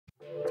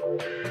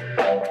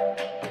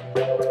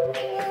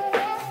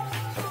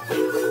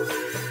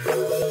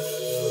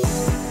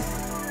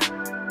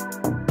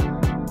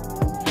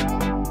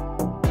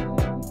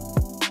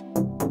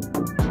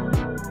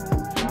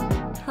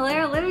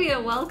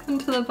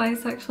to the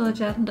bisexual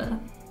agenda.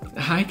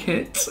 Hi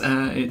Kit,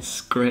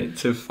 it's great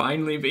to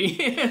finally be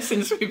here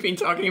since we've been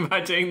talking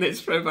about doing this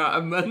for about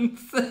a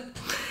month.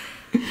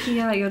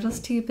 Yeah, you're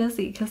just too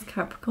busy because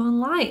Capricorn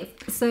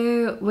life.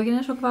 So we're going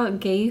to talk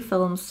about gay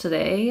films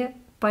today,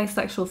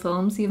 bisexual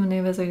films, even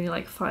though there's only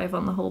like 5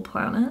 on the whole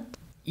planet.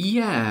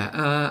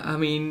 Yeah, I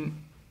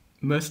mean,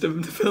 most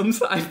of the films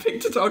that I've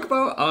picked to talk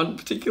about aren't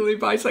particularly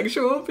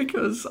bisexual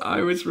because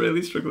I was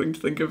really struggling to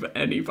think of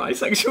any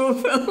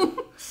bisexual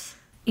films.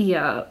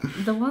 Yeah,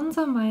 the ones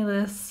on my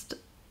list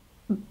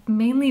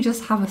mainly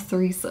just have a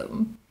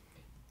threesome.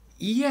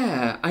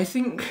 Yeah, I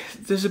think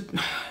there's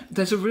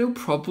a real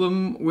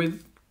problem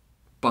with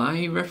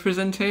bi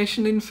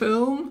representation in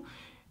film,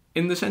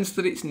 in the sense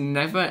that it's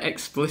never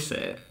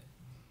explicit.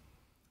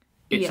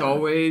 It's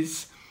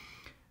always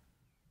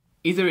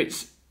either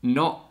it's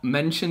not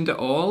mentioned at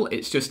all,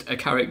 it's just a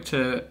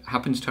character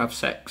happens to have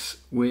sex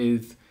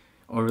with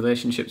or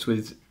relationships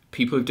with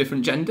people of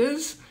different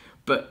genders,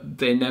 but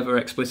they never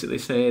explicitly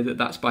say that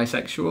that's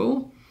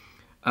bisexual.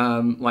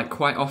 Like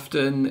quite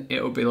often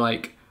it'll be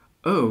like,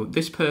 oh,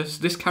 this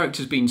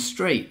character's been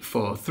straight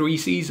for 3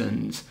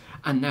 seasons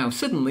and now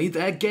suddenly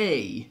they're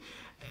gay.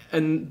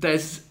 And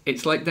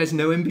it's like there's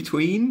no in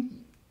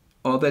between,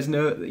 or there's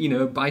no,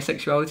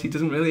 bisexuality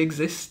doesn't really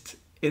exist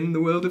in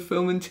the world of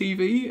film and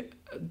TV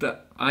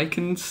that I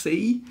can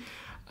see.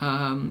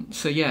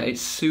 So yeah,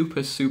 it's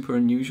super, super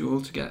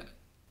unusual to get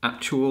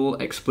actual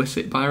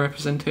explicit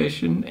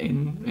bi-representation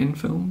in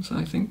films,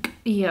 I think.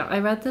 Yeah, I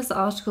read this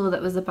article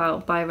that was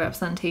about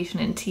bi-representation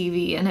in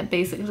TV, and it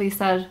basically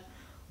said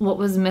what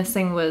was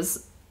missing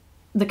was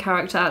the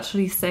character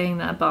actually saying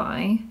they're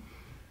bi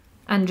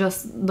and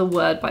just the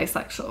word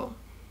bisexual.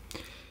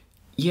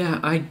 Yeah,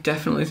 I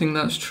definitely think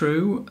that's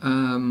true,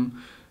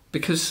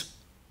 because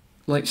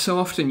like so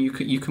often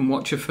you can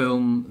watch a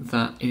film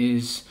that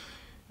is,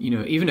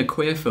 even a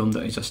queer film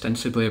that is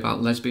ostensibly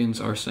about lesbians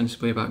or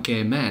ostensibly about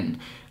gay men,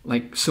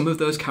 like some of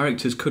those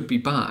characters could be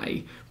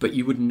bi, but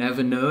you would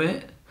never know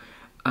it.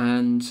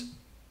 And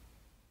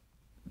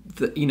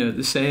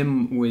the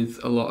same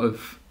with a lot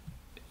of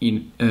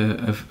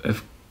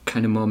of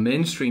kind of more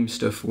mainstream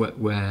stuff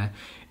where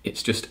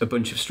it's just a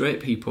bunch of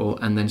straight people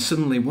and then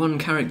suddenly one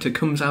character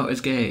comes out as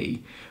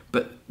gay,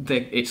 but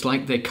it's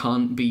like they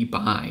can't be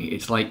bi.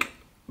 It's like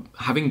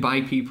having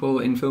bi people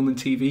in film and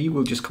TV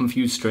will just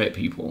confuse straight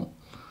people.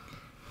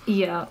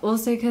 Yeah,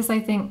 also because I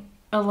think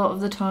a lot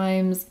of the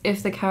times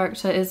if the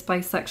character is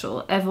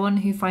bisexual, everyone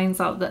who finds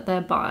out that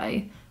they're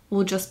bi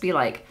will just be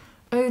like,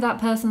 oh, that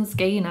person's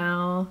gay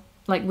now,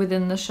 like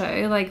within the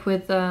show, like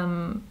with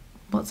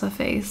what's her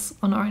face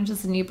on Orange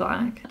is the New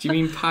Black. Do you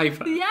mean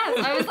Piper?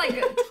 Yes, I was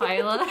like,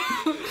 Tyler.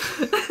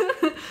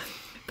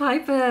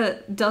 Piper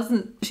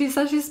she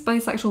says she's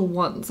bisexual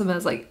once and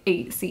there's like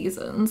 8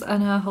 seasons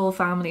and her whole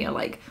family are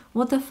like,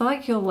 what the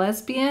fuck, you're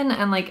lesbian?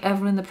 And like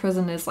everyone in the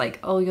prison is like,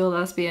 oh, you're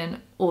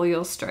lesbian or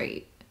you're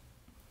straight.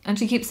 And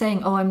she keeps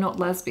saying, oh, I'm not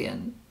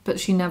lesbian, but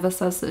she never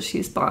says that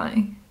she's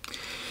bi.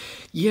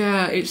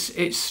 Yeah,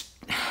 it's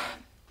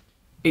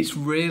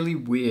really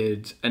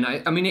weird. And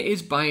I mean it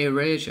is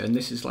bi-erasure, and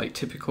this is like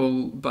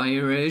typical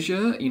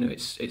bi-erasure.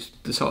 It's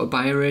the sort of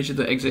bi-erasure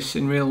that exists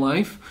in real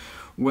life,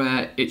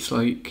 where it's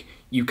like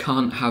you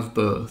can't have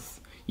both.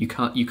 You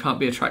can't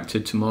be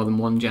attracted to more than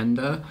one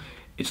gender.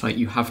 It's like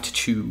you have to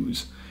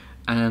choose,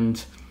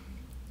 and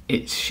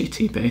it's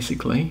shitty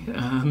basically.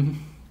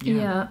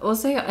 Yeah.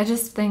 Also, I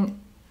just think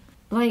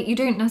like you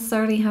don't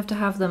necessarily have to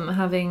have them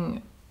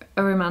having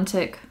a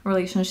romantic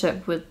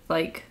relationship with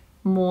like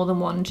more than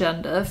one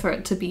gender for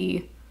it to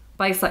be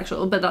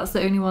bisexual, but that's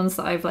the only ones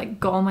that I've like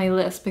got on my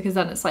list, because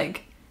then it's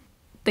like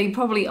they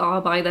probably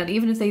are bi then,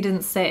 even if they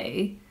didn't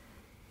say.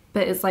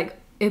 But it's like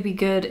it'd be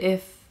good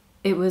if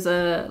it was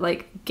a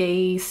like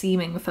gay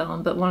seeming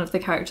film but one of the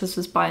characters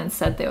was bi and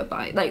said they were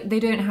bi. Like they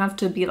don't have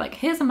to be like,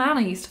 here's a man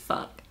I used to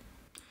fuck.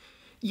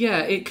 Yeah,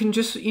 it can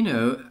just,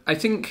 I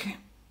think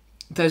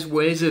there's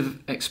ways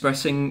of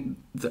expressing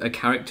that a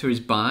character is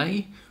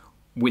bi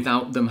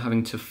without them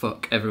having to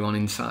fuck everyone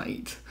in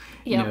sight.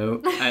 Yeah.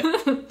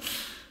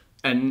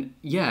 And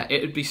yeah,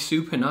 it'd be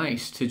super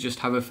nice to just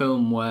have a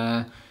film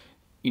where,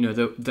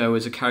 there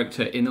was a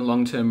character in a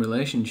long-term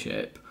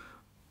relationship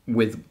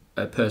with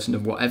a person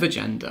of whatever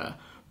gender,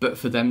 but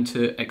for them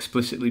to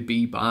explicitly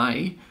be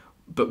bi,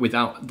 but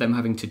without them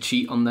having to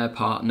cheat on their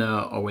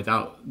partner, or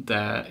without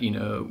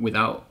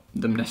without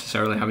them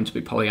necessarily having to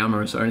be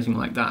polyamorous or anything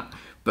like that.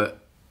 But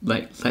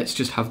like, let's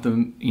just have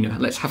them,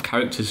 let's have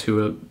characters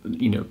who are,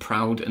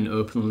 proud and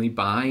openly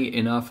bi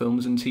in our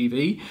films and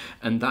TV.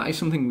 And that is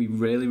something we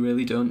really,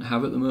 really don't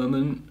have at the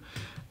moment.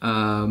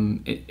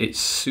 It's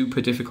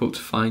super difficult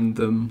to find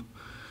them.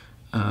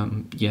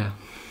 Yeah.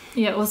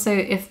 Yeah, also,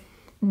 if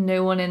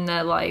no one in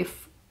their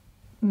life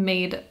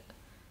made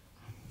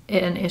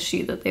it an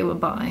issue that they were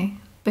bi.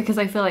 Because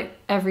I feel like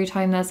every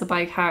time there's a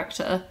bi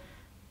character,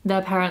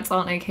 their parents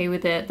aren't okay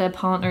with it, their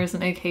partner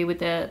isn't okay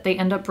with it, they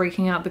end up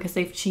breaking up because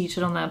they've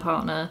cheated on their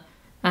partner,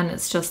 and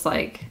it's just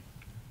like,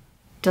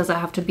 does it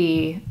have to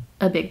be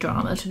a big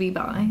drama to be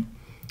bi?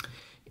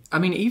 I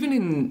mean, even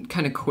in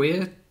kind of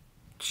queer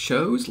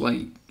shows,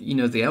 like, you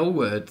know, the L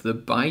Word, the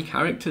bi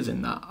characters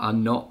in that are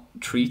not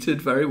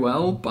treated very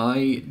well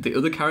by the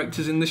other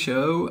characters in the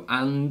show,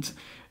 and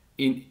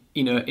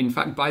in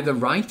fact by the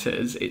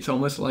writers. It's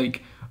almost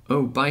like,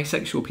 oh,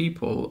 bisexual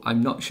people,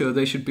 I'm not sure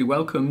they should be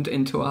welcomed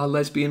into our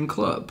lesbian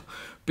club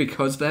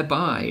because they're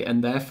bi,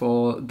 and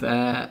therefore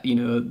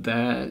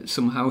they're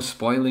somehow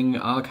spoiling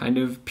our kind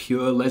of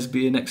pure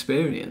lesbian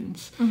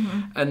experience.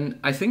 And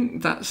I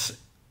think that's,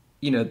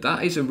 that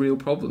is a real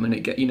problem, and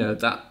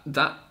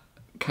that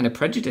kind of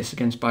prejudice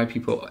against bi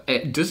people,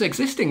 it does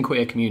exist in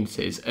queer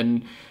communities,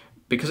 and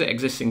because it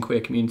exists in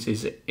queer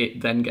communities,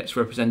 it then gets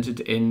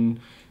represented in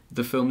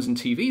the films and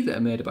TV that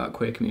are made about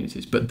queer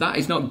communities. But that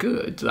is not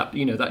good.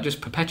 That just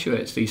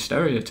perpetuates these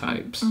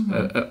stereotypes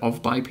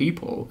of bi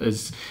people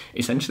as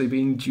essentially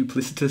being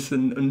duplicitous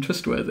and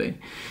untrustworthy.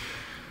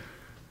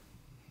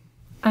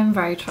 I'm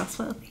very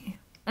trustworthy,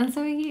 and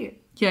so are you.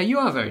 Yeah, you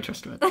are very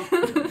trustworthy.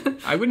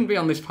 I wouldn't be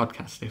on this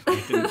podcast if I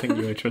didn't think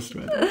you were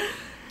trustworthy.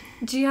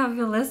 Do you have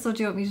your list, or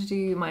do you want me to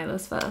do my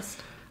list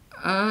first?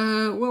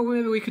 Well,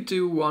 maybe we could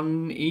do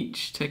one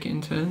each, take it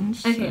in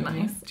turns. Okay, so,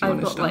 nice.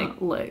 I've got like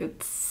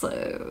loads,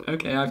 so...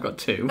 Okay, I've got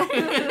 2.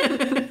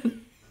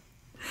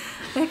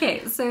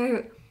 Okay,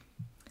 so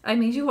I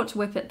made you watch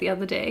Whip It the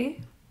other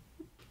day.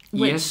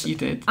 Yes, you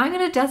did. I'm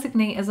going to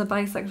designate as a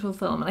bisexual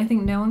film, and I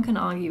think no one can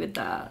argue with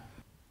that.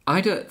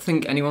 I don't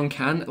think anyone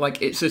can.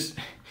 Like, it's just...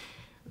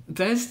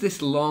 There's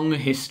this long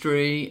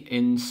history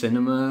in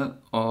cinema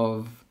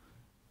of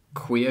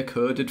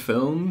queer-coded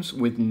films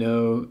with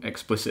no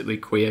explicitly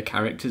queer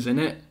characters in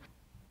it.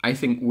 I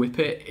think Whip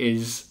It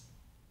is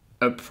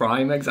a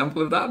prime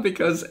example of that,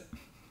 because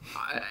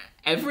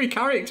every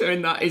character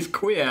in that is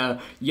queer,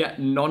 yet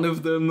none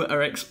of them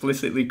are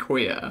explicitly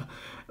queer.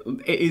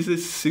 It is a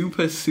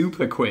super,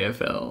 super queer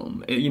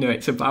film.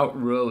 It's about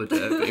roller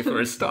derby for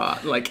a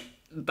start. Like,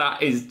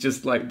 that is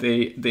just like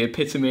the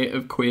epitome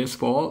of queer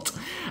sport.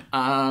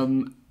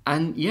 And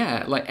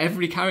yeah, like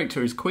every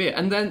character is queer.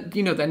 And then,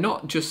 they're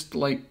not just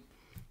like,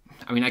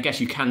 I mean, I guess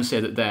you can say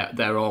that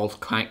they're all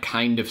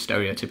kind of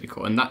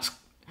stereotypical, and that's,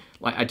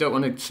 like, I don't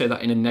want to say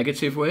that in a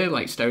negative way.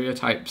 Like,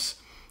 stereotypes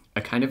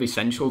are kind of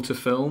essential to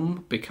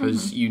film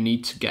because you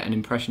need to get an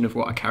impression of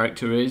what a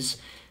character is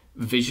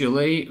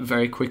visually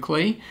very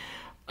quickly.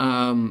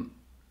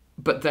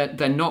 But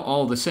they're not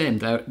all the same.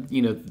 They're,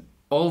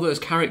 all those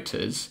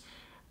characters,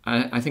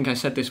 I think I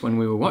said this when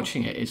we were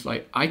watching it, is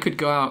like, I could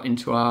go out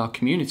into our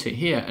community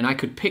here and I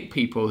could pick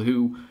people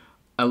who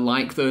are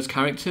like those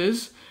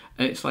characters,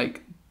 and it's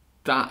like,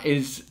 that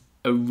is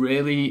a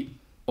really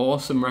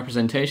awesome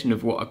representation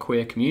of what a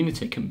queer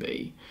community can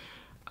be.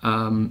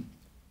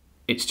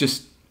 It's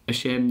just a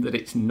shame that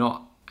it's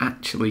not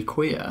actually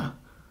queer.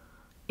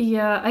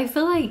 Yeah, I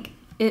feel like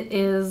it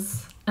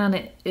is and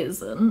it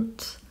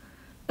isn't.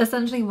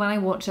 Essentially, when I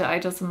watch it, I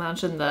just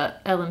imagine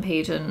that Ellen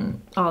Page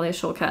and Alia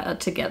Shawkat are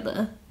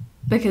together.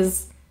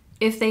 Because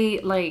if they,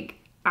 like,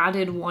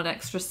 added one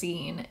extra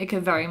scene, it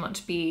could very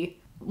much be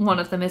one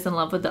of them is in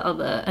love with the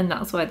other, and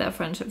that's why their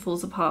friendship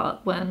falls apart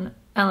when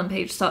Ellen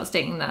Page starts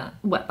dating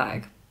that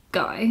wetbag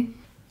guy.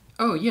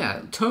 Oh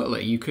yeah,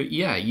 totally. You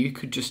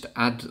could just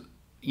add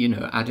in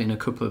a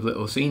couple of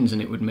little scenes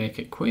and it would make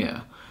it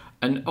queer.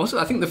 And also,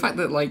 I think the fact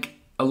that, like,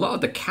 a lot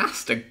of the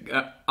cast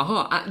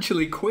are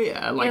actually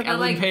queer. Like, yeah,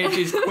 Ellen Page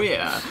is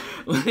queer.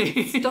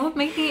 Stop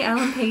making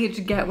Ellen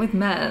Page get with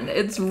men.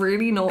 It's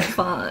really not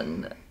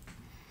fun.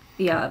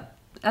 Yeah,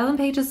 Ellen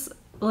Page is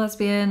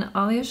lesbian.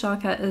 Alia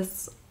Shawkat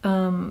is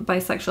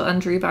bisexual,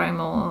 and Drew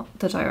Barrymore,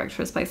 the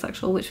director, is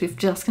bisexual, which we've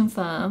just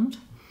confirmed.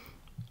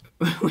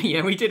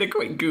 Yeah, we did a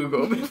quick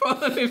Google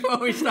before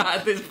we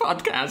started this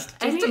podcast,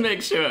 just to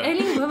make sure.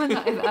 Any woman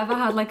that I've ever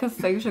had, like, a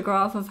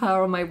photograph of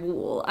her on my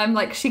wall, I'm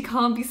like, she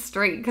can't be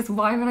straight, because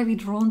why would I be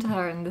drawn to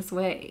her in this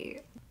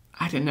way?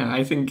 I don't know,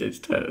 I think it's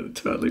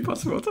totally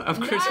possible to have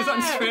Chris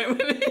on straight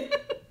with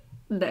it.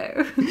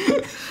 No.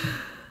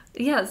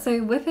 Yeah,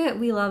 so Whip It,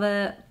 we love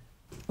it.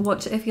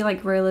 Watch it if you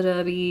like roller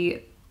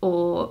derby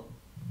or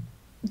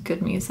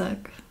good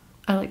music.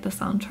 I like the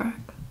soundtrack.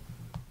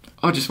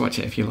 Or just watch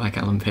it if you like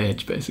Ellen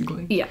Page,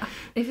 basically. Yeah.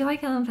 If you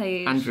like Ellen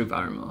Page... Andrew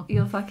Barrymore.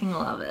 You'll fucking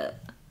love it.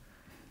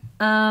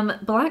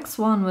 Black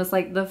Swan was,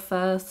 like, the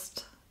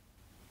first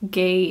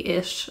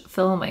gay-ish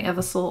film I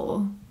ever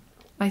saw,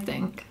 I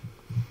think.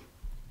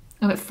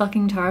 And it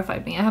fucking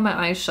terrified me. I had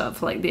my eyes shut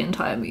for, like, the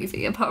entire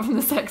movie, apart from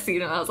the sex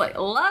scene, and I was like,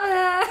 love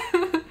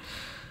it!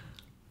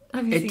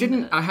 Have you seen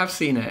it? I have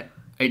seen it.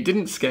 It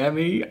didn't scare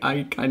me.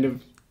 I kind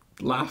of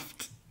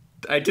laughed.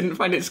 I didn't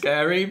find it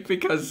scary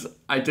because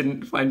I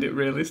didn't find it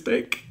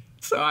realistic.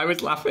 So I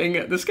was laughing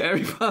at the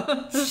scary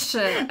parts.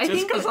 Shit.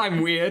 Just because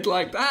I'm weird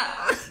like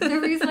that. The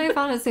reason I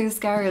found it so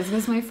scary is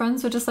because my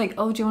friends were just like,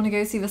 oh, do you want to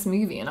go see this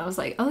movie? And I was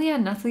like, oh yeah,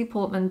 Natalie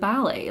Portman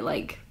ballet.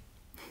 Like,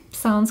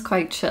 sounds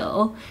quite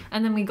chill.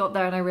 And then we got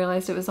there and I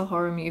realised it was a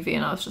horror movie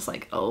and I was just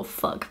like, oh,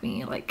 fuck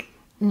me. Like,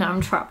 now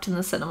I'm trapped in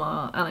the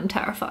cinema and I'm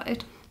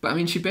terrified. But I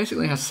mean, she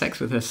basically has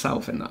sex with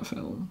herself in that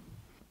film.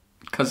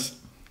 Because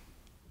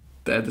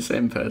they're the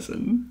same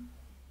person.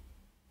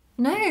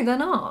 No, they're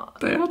not.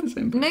 They are the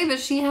same person. No, but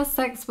she has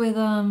sex with,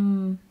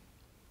 Mila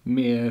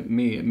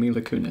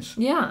Kunis.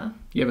 Yeah.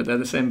 Yeah, but they're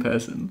the same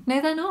person.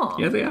 No, they're not.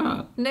 Yeah, they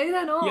are. No,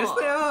 they're not. Yes,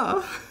 they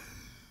are.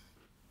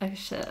 Oh,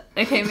 shit.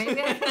 Okay,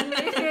 maybe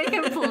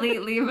I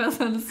completely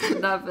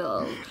misunderstood that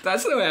film.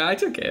 That's the way I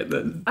took it.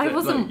 I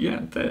wasn't...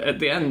 At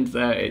the end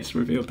there, it's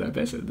revealed they're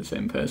basically the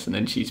same person,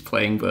 and she's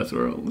playing both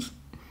roles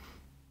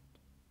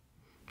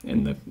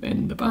in the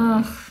band.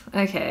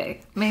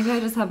 Okay. Maybe I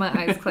just had my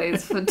eyes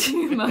closed for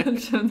too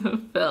much of the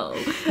film.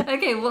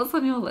 Okay, what's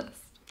on your list?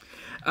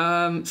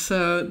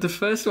 So the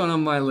first one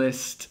on my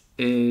list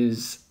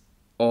is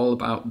All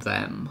About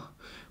Them,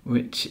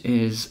 which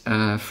is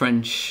a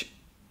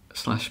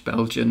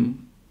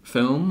French/Belgian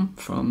film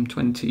from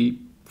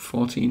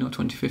 2014 or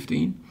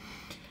 2015.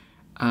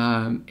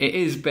 It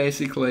is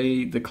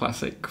basically the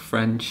classic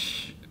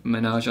French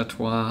ménage à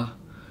trois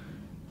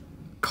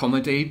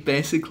comedy,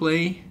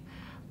 basically.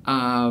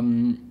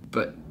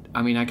 But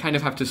I mean, I kind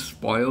of have to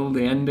spoil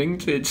the ending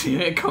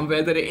to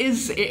convey that it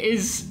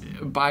is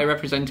bi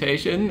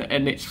representation,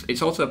 and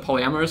it's also a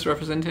polyamorous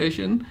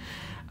representation.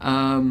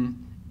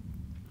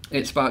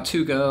 It's about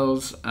two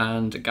girls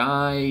and a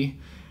guy.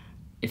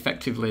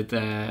 Effectively,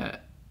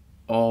 they're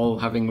all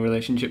having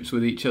relationships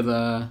with each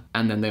other,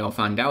 and then they all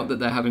find out that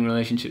they're having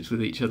relationships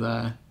with each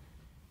other.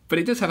 But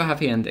it does have a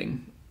happy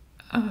ending.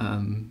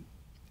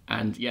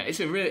 And yeah,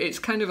 it's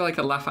kind of like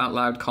a laugh out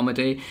loud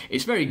comedy.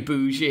 It's very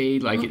bougie,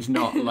 like it's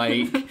not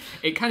like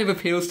it kind of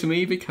appeals to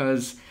me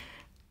because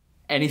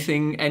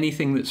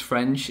anything that's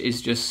French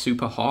is just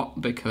super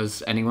hot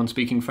because anyone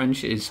speaking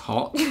French is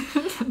hot.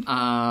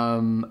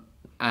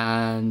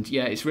 And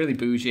yeah, it's really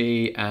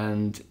bougie,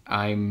 and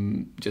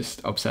I'm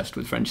just obsessed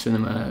with French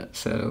cinema.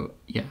 So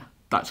yeah,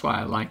 that's why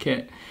I like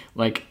it.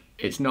 Like,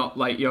 it's not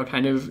like your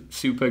kind of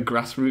super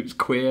grassroots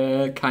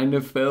queer kind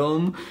of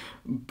film,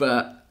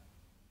 but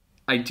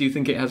I do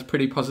think it has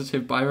pretty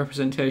positive bi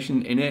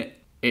representation in it.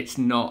 It's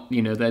not,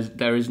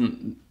 there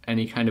isn't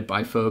any kind of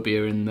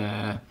biphobia in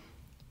there.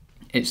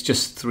 It's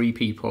just three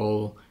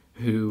people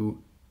who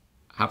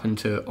happen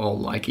to all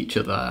like each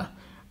other,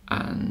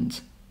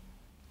 and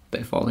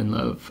they fall in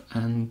love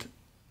and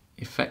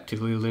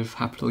effectively live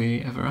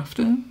happily ever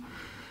after.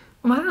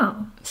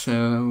 Wow.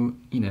 So,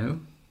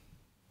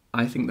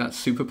 I think that's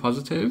super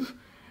positive.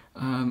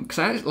 Because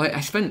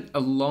I spent a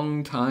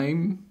long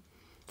time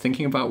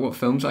thinking about what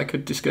films I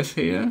could discuss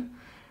here.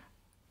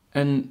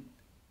 And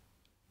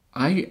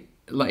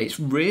it's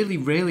really,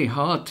 really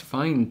hard to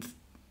find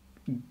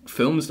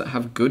films that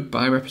have good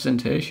bi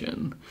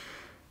representation.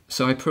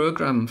 So I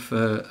program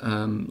for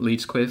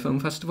Leeds Queer Film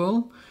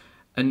Festival,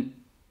 and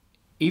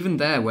even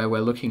there, where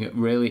we're looking at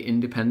really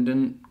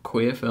independent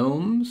queer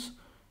films,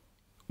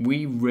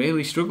 we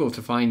really struggle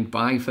to find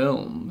bi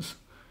films.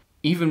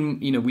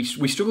 Even,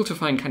 we struggle to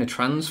find kind of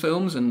trans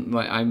films, and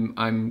like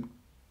I'm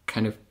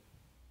kind of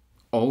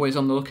always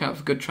on the lookout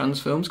for good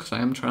trans films because I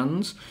am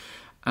trans,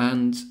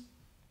 and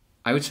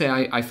I would say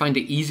I find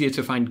it easier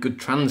to find good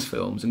trans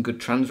films and good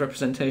trans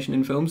representation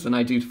in films than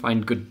I do to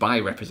find good bi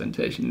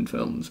representation in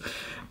films,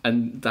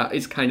 and that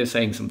is kind of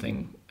saying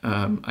something,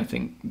 I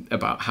think,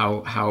 about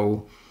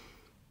how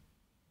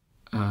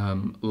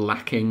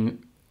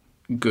lacking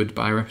good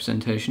bi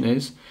representation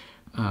is.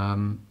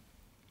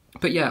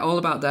 But yeah, All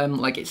About Them,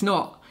 like it's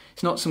not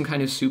some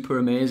kind of super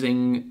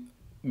amazing,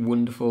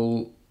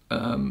 wonderful,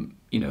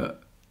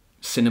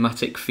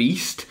 cinematic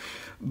feast,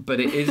 but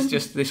it is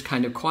just this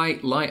kind of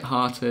quite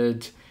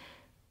light-hearted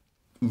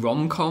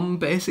rom-com.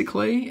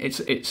 Basically, it's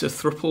a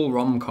thruple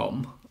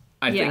rom-com,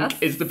 I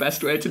think is the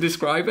best way to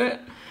describe it.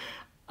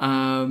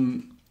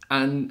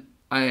 And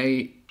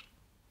I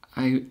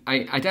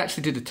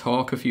actually did a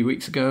talk a few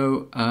weeks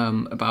ago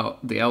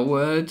about the L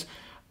word,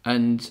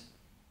 and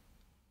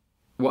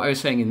what I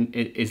was saying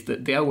is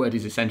that the L word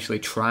is essentially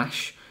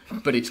trash,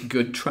 but it's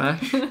good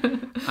trash.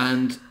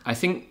 And I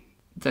think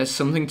there's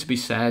something to be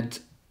said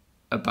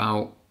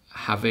about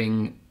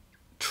having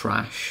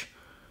trash.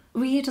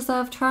 We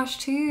deserve trash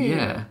too.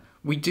 Yeah,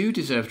 we do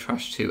deserve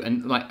trash too.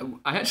 And like,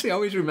 I actually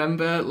always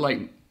remember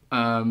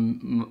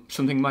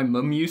something my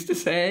mum used to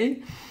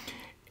say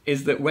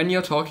is that when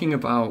you're talking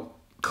about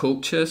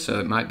culture, so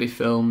it might be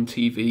film,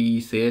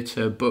 TV,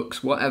 theatre,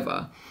 books,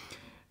 whatever,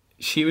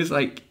 she was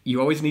like, you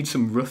always need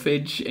some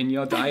roughage in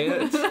your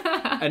diet.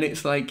 And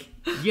it's like,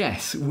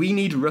 yes, we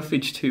need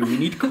roughage too. We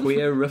need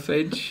queer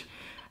roughage.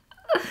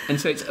 And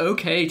so it's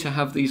okay to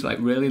have these like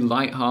really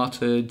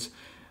light-hearted,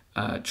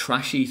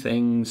 trashy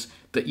things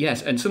that,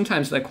 yes, and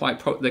sometimes they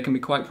can be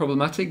quite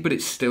problematic, but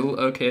it's still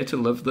okay to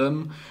love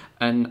them.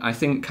 And I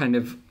think kind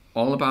of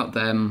All About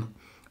Them,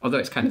 although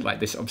it's kind of like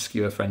this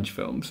obscure French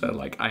film, so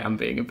like I am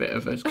being a bit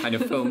of a kind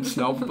of film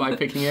snob by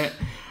picking it.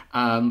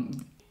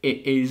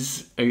 It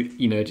is,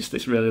 just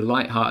this really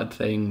light-hearted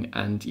thing,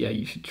 and yeah,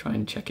 you should try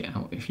and check it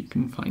out if you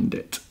can find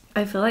it.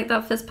 I feel like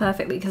that fits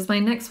perfectly because my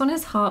next one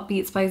is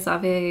Heartbeats by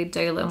Xavier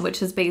Dolan,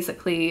 which is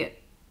basically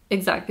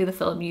exactly the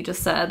film you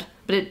just said,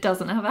 but it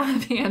doesn't have a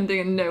happy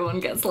ending and no one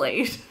gets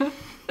laid.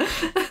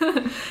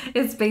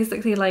 It's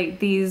basically like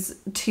these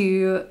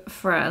two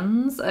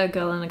friends, a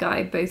girl and a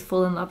guy, both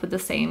fall in love with the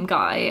same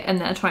guy, and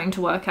they're trying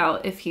to work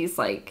out if he's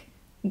like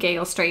gay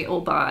or straight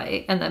or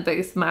bi, and they're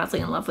both madly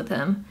in love with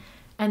him.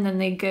 And then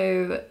they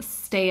go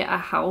stay at a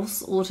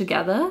house all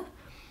together.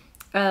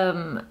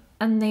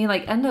 And they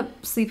like end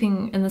up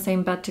sleeping in the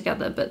same bed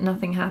together, but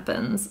nothing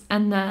happens.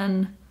 And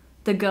then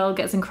the girl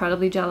gets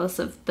incredibly jealous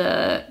of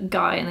the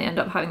guy, and they end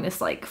up having this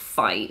like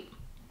fight.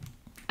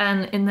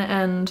 And in the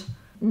end,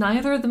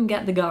 neither of them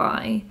get the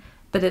guy,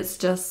 but it's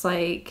just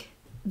like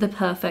the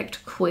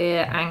perfect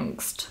queer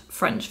angst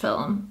French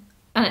film,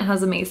 and it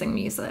has amazing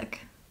music.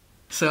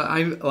 So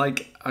I've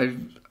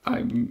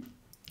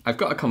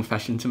got a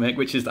confession to make,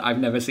 which is that I've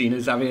never seen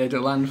a Xavier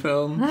Dolan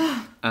film,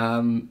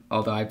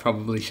 although I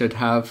probably should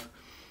have.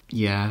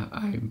 Yeah,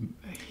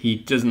 he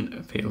doesn't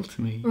appeal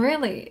to me.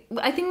 Really?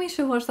 I think we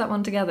should watch that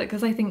one together,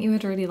 because I think you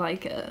would really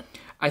like it.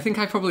 I think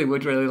I probably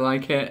would really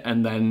like it,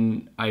 and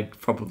then I'd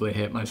probably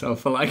hate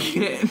myself for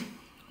liking it.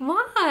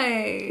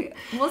 Why?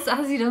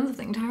 Has he done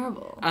something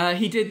terrible?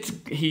 He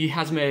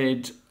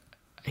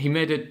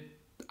made a.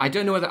 I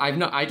don't know whether I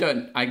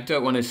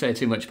don't want to say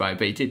too much about it,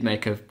 but he did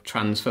make a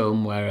trans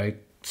film where a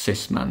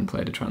cis man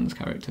played a trans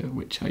character,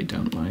 which I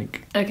don't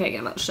like. Okay,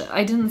 yeah, that's shit.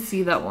 I didn't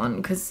see that one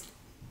because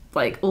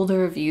like all the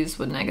reviews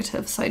were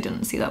negative, so I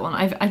didn't see that one.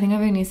 I think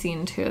I've only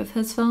seen 2 of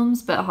his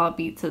films, but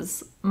Heartbeats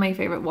is my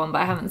favourite one,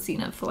 but I haven't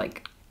seen it for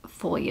like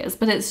 4 years.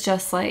 But it's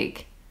just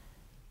like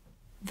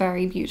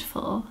very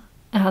beautiful.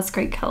 It has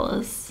great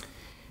colours.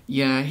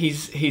 Yeah,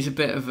 he's a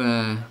bit of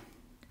a...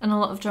 And a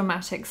lot of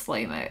dramatic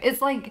slow-mo.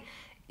 It's like,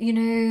 you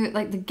know,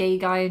 like the gay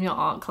guy in your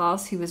art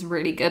class who was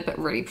really good but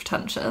really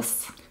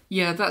pretentious.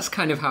 Yeah, that's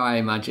kind of how I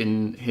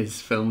imagine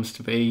his films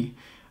to be.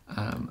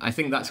 I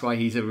think that's why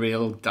he's a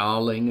real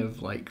darling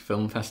of like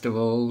film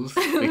festivals,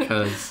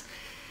 because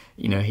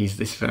you know he's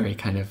this very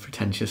kind of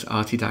pretentious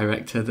arty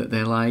director that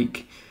they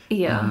like.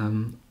 Yeah.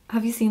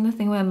 Have you seen the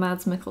thing where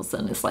Mads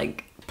Mikkelsen is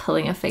like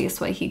pulling a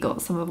face where he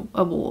got some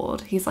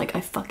award? He's like,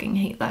 I fucking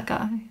hate that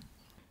guy.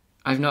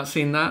 I've not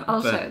seen that.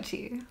 I'll show it to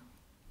you.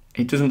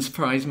 It doesn't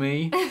surprise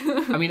me.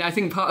 I mean, I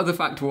think part of the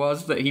fact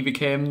was that he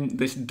became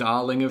this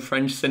darling of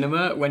French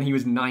cinema when he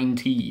was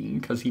 19,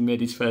 because he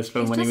made his first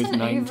film when he was 19.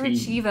 He's just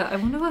an overachiever. I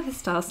wonder what his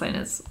star sign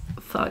is.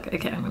 Fuck,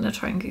 okay, I'm going to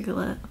try and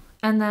Google it.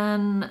 And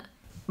then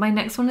my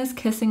next one is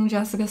Kissing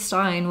Jessica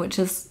Stein, which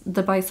is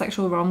the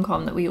bisexual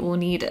rom-com that we all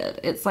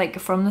needed. It's like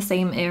from the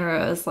same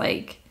era as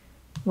like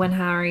When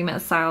Harry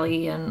Met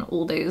Sally and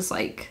all those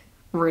like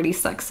really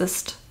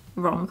sexist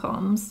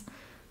rom-coms.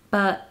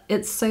 But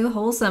it's so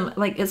wholesome.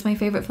 Like, it's my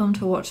favourite film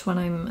to watch when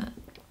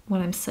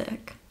I'm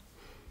sick.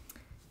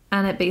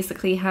 And it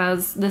basically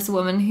has this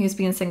woman who's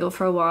been single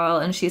for a while,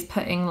 and she's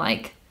putting,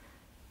 like,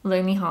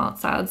 Lonely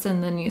Hearts ads in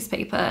the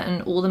newspaper,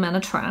 and all the men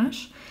are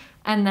trash.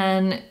 And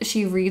then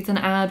she reads an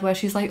ad where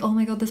she's like, oh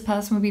my god, this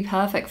person would be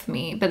perfect for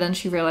me. But then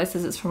she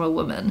realises it's from a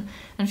woman.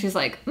 And she's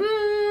like,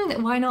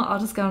 why not? I'll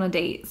just go on a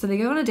date. So they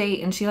go on a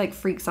date, and she, like,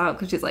 freaks out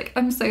because she's like,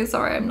 I'm so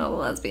sorry, I'm not a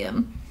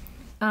lesbian.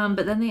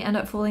 But then they end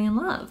up falling in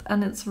love,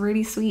 and it's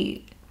really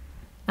sweet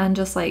and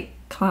just like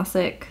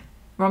classic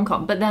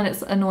rom-com. But then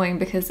it's annoying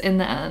because in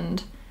the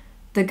end,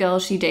 the girl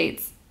she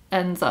dates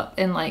ends up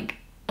in like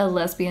a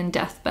lesbian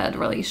deathbed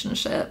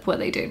relationship where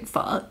they don't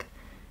fuck.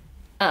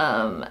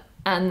 And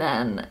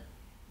then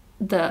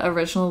the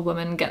original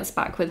woman gets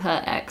back with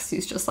her ex,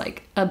 who's just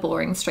like a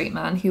boring straight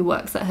man who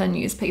works at her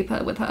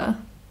newspaper with her.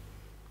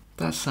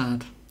 That's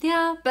sad.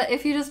 Yeah, but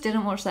if you just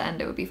didn't watch the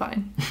end, it would be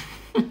fine.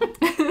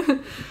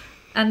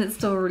 And it's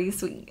still really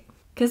sweet.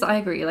 Because I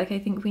agree, like, I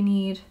think we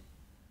need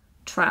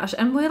trash.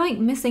 And we're, like,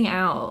 missing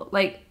out.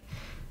 Like,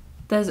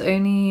 there's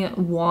only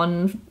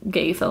one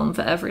gay film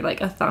for every,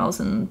 like,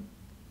 1,000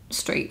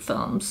 straight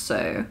films.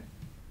 So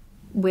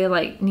we,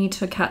 like, need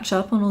to catch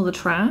up on all the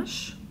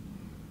trash.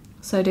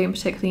 So I don't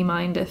particularly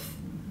mind if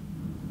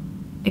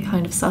it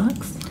kind of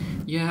sucks.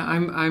 Yeah,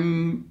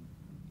 I'm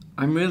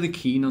really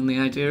keen on the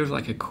idea of,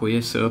 like, a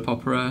queer soap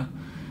opera.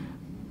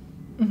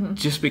 Mm-hmm.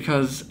 Just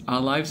because our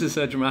lives are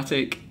so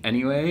dramatic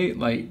anyway,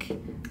 like...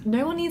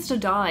 No one needs to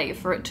die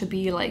for it to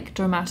be, like,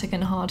 dramatic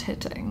and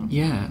hard-hitting.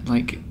 Yeah,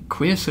 like,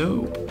 queer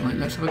soap. Like,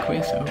 let's have a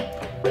queer soap.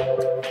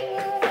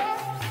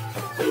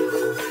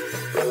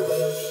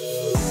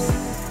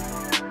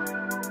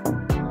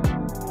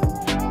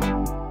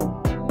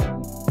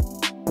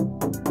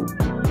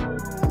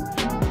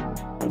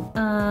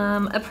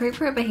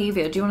 Appropriate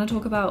Behaviour. Do you want to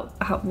talk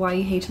about why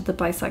you hated The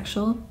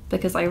Bisexual?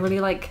 Because I really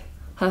like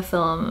her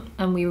film,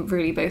 and we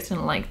really both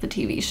didn't like the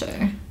TV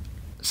show.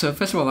 So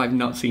first of all, I've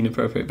not seen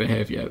Appropriate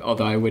Behaviour,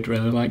 although I would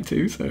really like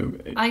to, so...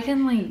 I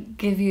can, like,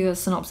 give you a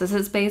synopsis.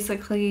 It's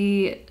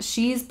basically,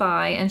 she's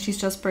bi, and she's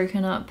just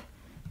broken up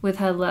with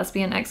her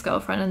lesbian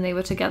ex-girlfriend, and they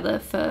were together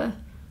for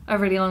a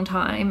really long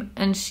time,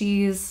 and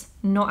she's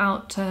not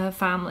out to her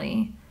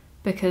family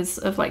because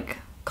of, like,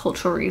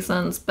 cultural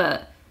reasons,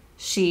 but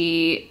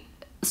she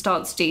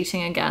starts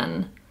dating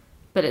again,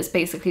 but it's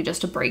basically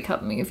just a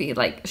breakup movie.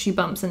 Like, she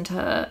bumps into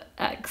her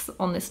ex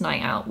on this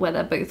night out where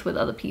they're both with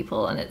other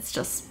people, and it's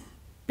just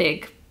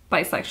big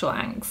bisexual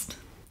angst.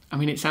 I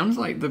mean, it sounds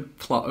like the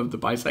plot of the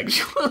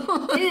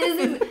Bisexual.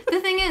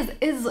 The thing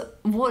is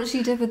what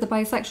she did with the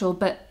Bisexual,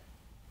 but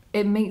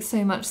it makes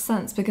so much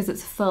sense because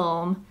it's a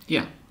film.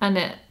 Yeah. And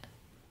it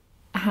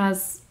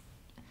has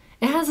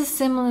a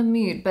similar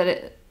mood,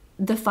 but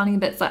the funny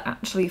bits are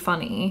actually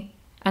funny,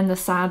 and the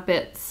sad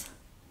bits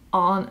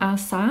aren't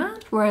as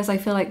sad. Whereas I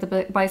feel like the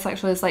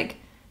Bisexual is like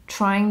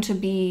trying to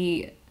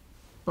be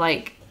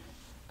like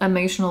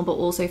emotional but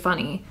also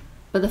funny,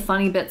 but the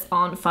funny bits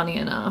aren't funny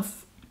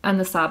enough, and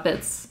the sad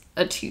bits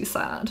are too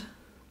sad.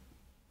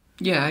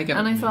 Yeah, I get it.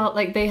 And I felt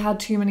like they had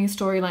too many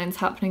storylines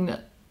happening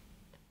that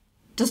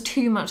just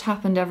too much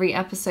happened every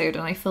episode,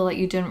 and I feel like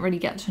you didn't really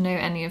get to know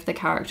any of the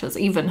characters,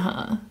 even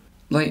her.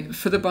 Like,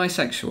 for the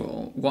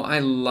Bisexual, what I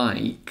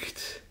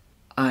liked,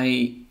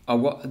 the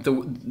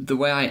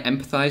way I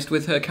empathised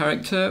with her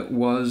character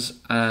was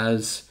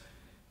as,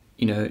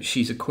 you know,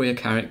 she's a queer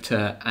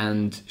character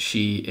and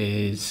she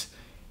is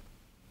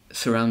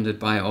surrounded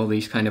by all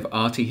these kind of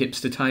arty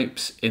hipster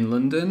types in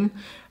London,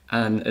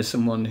 and as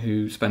someone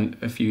who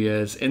spent a few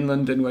years in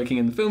London working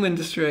in the film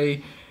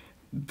industry,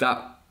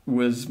 that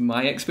was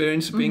my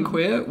experience of being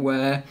queer,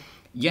 where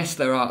yes,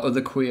 there are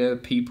other queer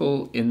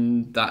people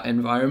in that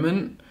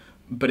environment,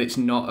 but it's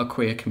not a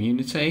queer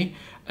community.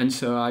 And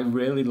so I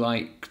really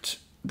liked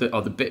the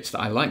bits that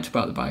I liked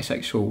about the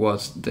Bisexual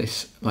was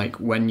this, like,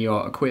 when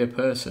you're a queer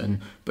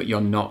person but you're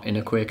not in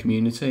a queer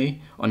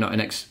community, or not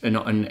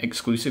an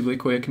exclusively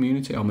queer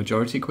community or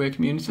majority queer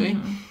community.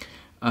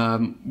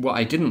 What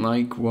I didn't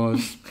like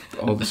was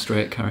all the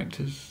straight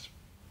characters.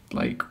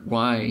 Like,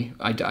 why?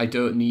 I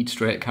don't need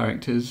straight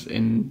characters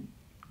in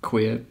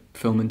queer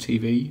film and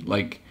TV.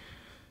 Like,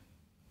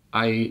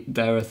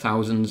 there are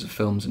thousands of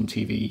films and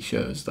TV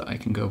shows that I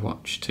can go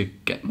watch to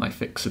get my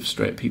fix of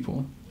straight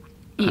people.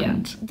 Yeah,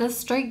 the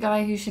straight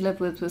guy who she lived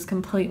with was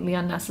completely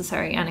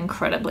unnecessary and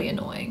incredibly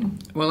annoying.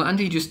 Well, and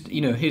he just, you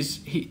know,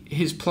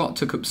 his plot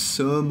took up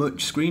so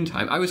much screen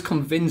time. I was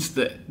convinced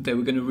that they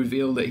were going to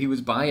reveal that he was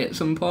bi at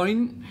some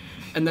point,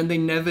 and then they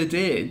never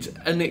did.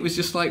 And it was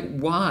just like,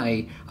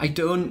 why? I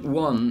don't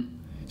want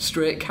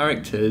straight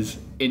characters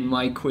in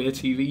my queer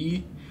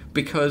TV,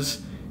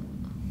 because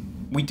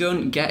we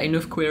don't get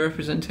enough queer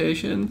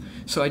representation.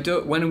 So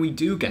when we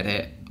do get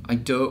it, I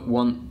don't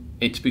want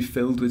it to be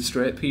filled with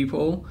straight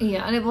people.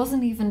 Yeah, and it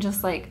wasn't even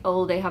just like,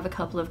 oh, they have a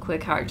couple of queer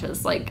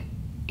characters. Like,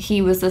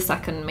 he was the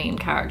second main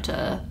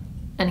character,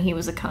 and he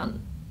was a cunt.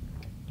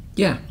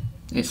 Yeah,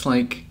 it's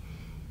like,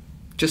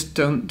 just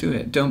don't do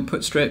it. Don't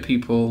put straight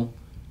people...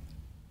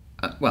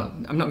 well,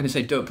 I'm not going to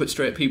say don't put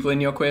straight people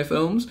in your queer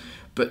films,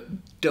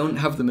 but don't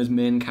have them as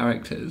main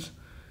characters.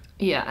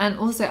 Yeah, and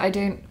also I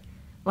don't...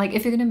 Like,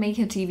 if you're going to make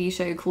a TV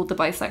show called The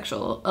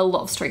Bisexual, a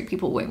lot of straight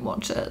people won't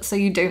watch it. So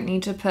you don't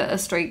need to put a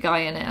straight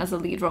guy in it as a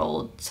lead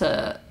role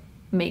to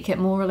make it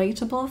more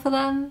relatable for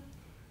them.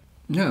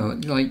 No,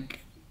 like,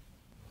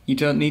 you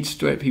don't need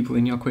straight people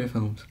in your queer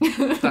films.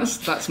 That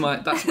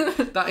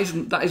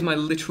is my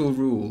literal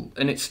rule.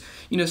 And it's,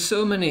 you know,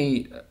 so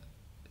many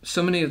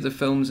of the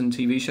films and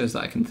TV shows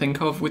that I can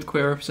think of with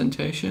queer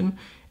representation,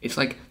 it's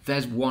like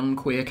there's one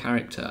queer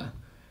character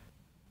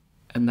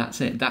and that's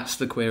it. That's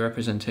the queer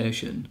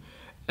representation.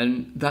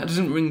 And that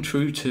doesn't ring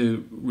true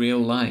to real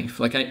life.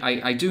 Like,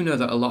 I do know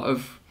that a lot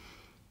of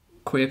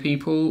queer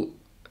people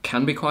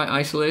can be quite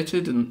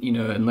isolated, and, you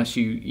know, unless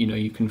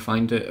you can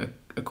find a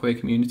queer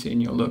community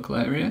in your local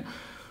area.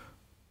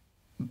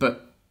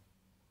 But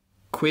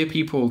queer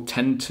people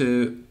tend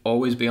to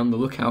always be on the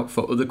lookout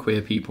for other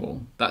queer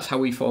people. That's how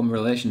we form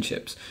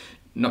relationships,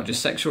 not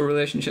just sexual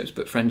relationships,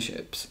 but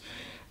friendships.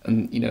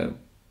 And, you know,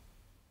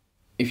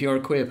 if you're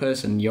a queer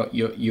person, you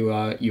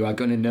are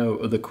going to know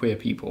other queer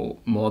people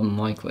more than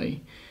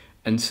likely.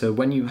 And so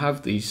when you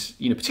have these,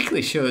 you know,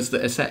 particularly shows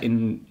that are set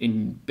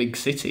in big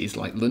cities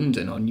like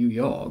London or New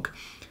York,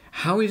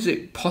 how is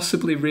it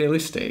possibly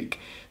realistic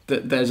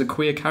that there's a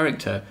queer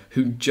character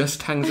who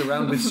just hangs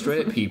around with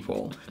straight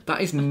people?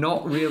 That is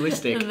not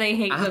realistic they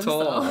hate at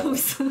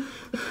themselves. all.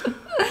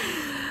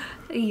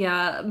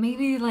 Yeah,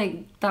 maybe,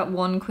 like, that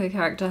one queer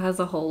character has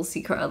a whole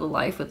secret other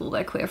life with all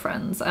their queer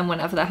friends, and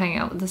whenever they're hanging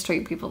out with the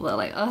straight people, they're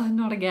like, oh,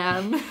 not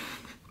again.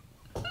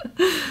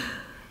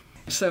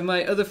 So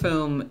my other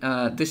film,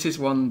 this is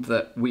one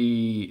that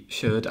we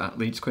showed at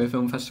Leeds Queer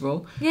Film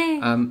Festival.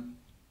 Yay!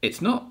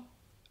 It's not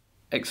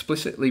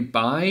explicitly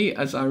bi,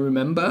 as I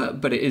remember,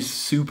 but it is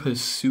super,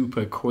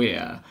 super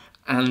queer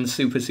and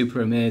super,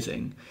 super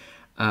amazing.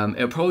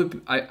 It'll probably...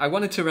 I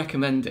wanted to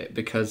recommend it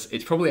because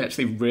it's probably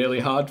actually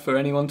really hard for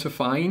anyone to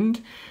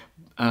find.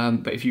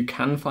 But if you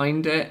can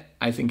find it,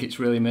 I think it's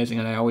really amazing,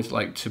 and I always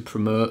like to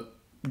promote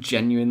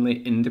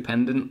genuinely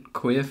independent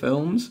queer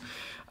films.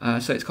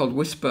 So it's called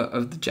Whisper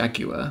of the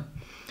Jaguar.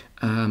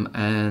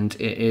 And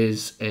it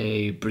is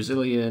a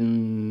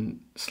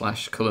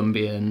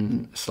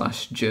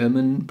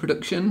Brazilian/Colombian/German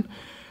production.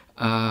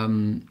 I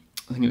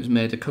think it was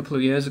made a couple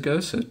of years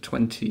ago, so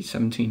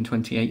 2017,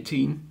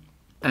 2018.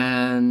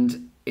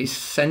 And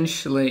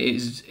essentially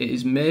it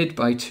is made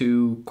by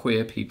two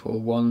queer people,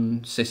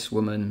 one cis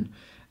woman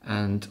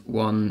and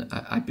one,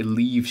 I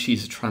believe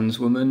she's a trans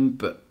woman,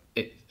 but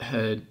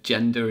her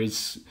gender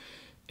is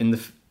in the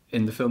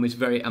film is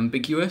very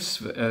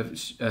ambiguous.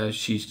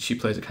 She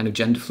plays a kind of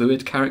gender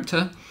fluid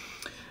character,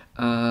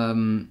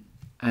 and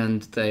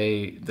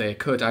they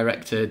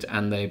co-directed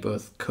and they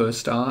both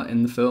co-star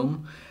in the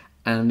film,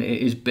 and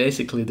it is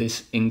basically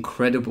this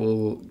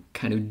incredible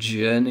kind of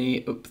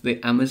journey up the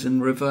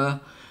Amazon River.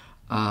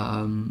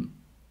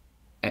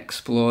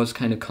 Explores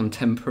kind of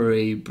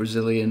contemporary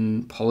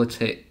Brazilian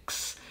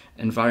politics,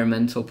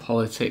 environmental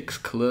politics,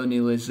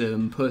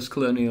 colonialism,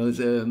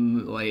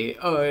 post-colonialism. Like,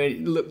 oh,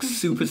 it looks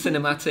super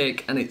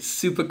cinematic and it's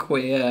super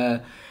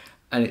queer,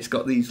 and it's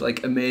got these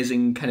like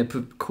amazing kind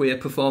of queer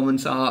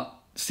performance art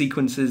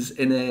sequences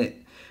in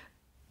it,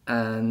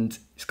 and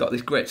it's got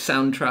this great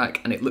soundtrack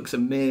and it looks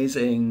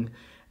amazing.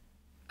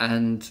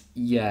 And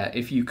yeah,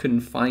 if you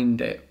can find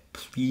it,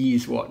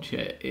 please watch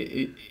it.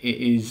 It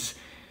is.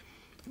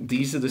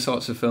 These are the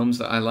sorts of films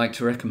that I like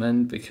to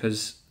recommend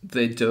because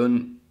they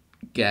don't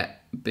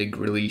get big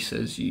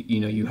releases.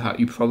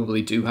 You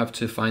probably do have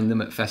to find them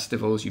at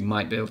festivals. You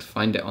might be able to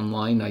find it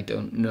online. I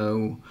don't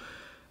know.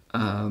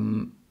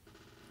 And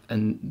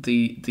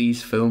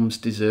these films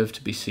deserve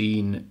to be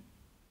seen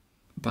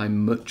by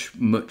much,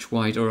 much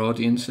wider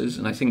audiences.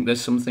 And I think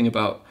there's something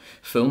about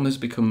film has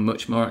become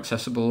much more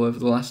accessible over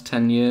the last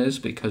 10 years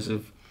because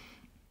of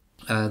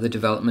the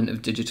development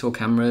of digital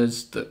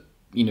cameras that,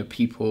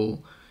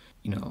 people...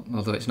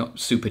 although it's not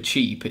super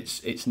cheap,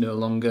 it's no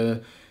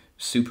longer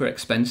super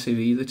expensive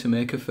either to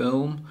make a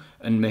film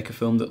and make a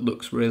film that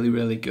looks really,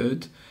 really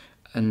good.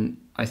 And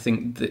I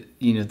think that,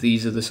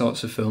 these are the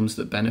sorts of films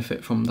that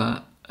benefit from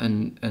that,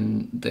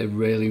 and they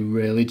really,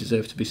 really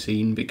deserve to be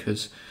seen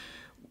because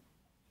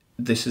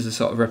this is the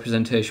sort of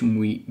representation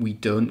we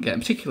don't get.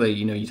 And particularly,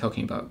 you're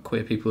talking about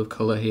queer people of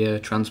colour here,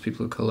 trans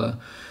people of colour.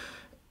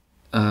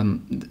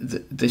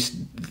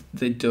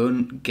 They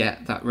don't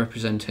get that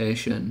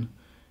representation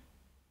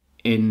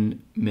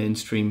in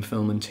mainstream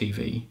film and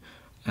TV,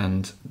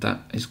 and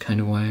that is kind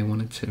of why I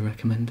wanted to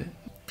recommend it.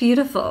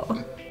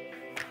 Beautiful.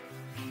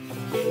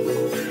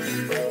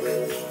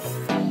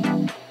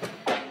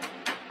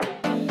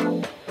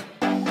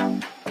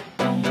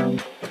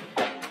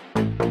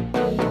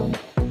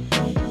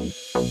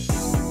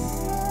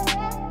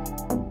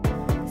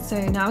 So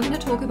now we're going to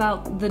talk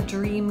about the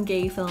dream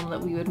gay film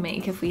that we would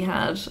make if we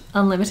had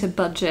unlimited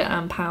budget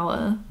and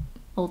power,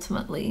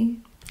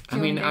 ultimately. I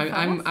mean,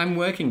 I'm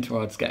working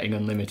towards getting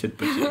unlimited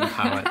budget and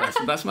power.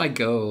 That's my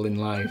goal in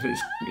life.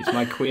 It's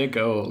my queer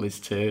goal is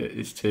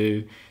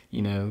to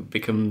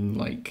become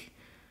like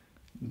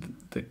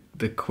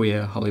the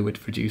queer Hollywood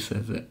producer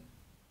that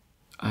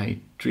I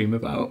dream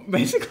about,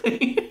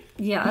 basically.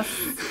 Yes.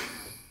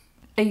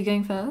 Are you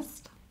going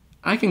first?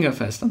 I can go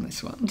first on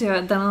this one. Do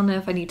it, then I'll know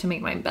if I need to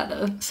make mine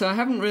better. So I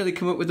haven't really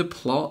come up with a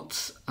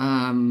plot.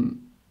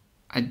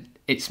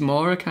 It's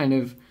more a kind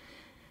of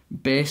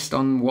based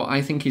on what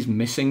I think is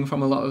missing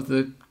from a lot of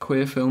the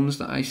queer films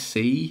that I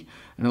see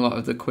and a lot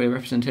of the queer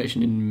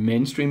representation in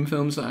mainstream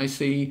films that I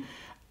see.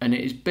 And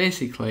it is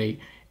basically,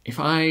 if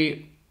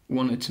I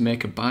wanted to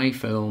make a bi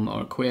film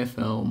or a queer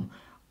film,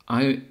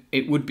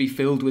 it would be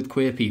filled with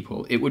queer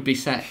people. It would be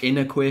set in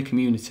a queer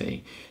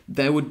community.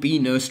 There would be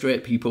no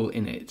straight people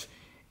in it.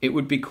 It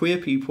would be queer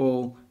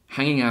people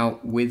hanging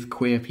out with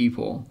queer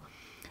people.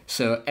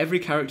 So every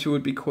character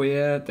would be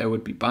queer. There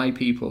would be bi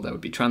people. There would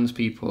be trans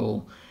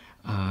people.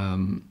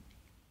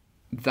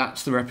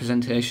 That's the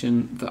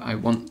representation that I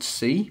want to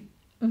see.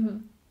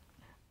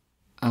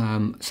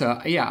 Mm-hmm.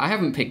 So yeah, I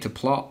haven't picked a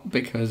plot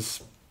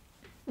because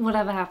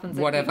whatever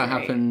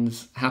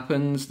happens.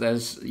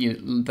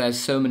 There's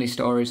so many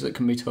stories that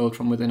can be told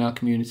from within our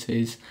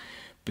communities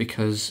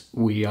because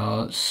we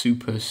are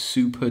super,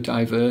 super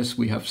diverse.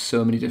 We have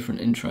so many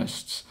different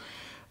interests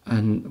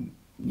and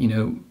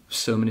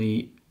so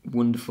many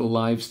wonderful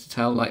lives to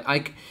tell. Like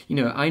I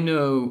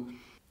know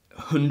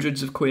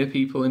hundreds of queer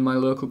people in my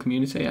local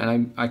community,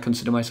 and I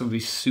consider myself to be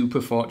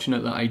super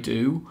fortunate that I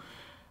do.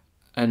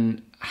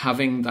 And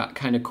having that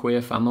kind of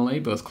queer family,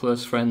 both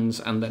close friends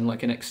and then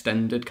like an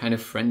extended kind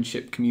of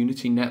friendship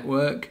community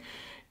network,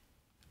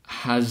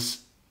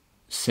 has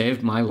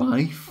saved my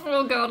life.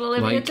 Oh God,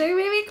 Olivia, don't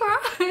make me cry.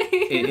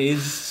 It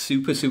is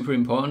super, super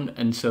important,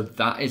 and so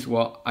that is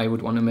what I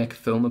would want to make a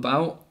film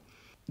about.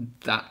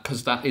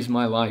 Because that is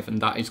my life,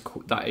 and that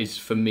is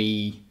for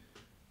me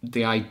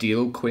the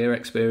ideal queer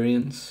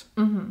experience.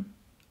 Mm-hmm.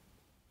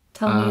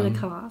 Tell me the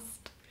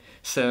cast.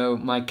 So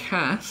my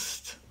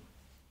cast,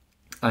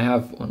 I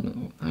have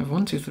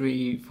 1, 2,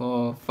 3,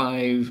 4,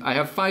 5. I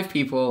have 5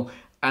 people,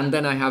 and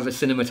then I have a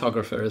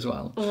cinematographer as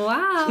well.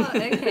 Wow.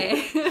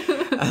 Okay.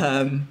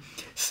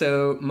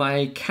 So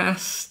my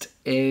cast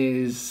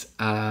is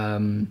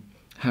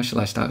how shall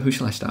I start? Who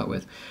shall I start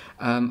with?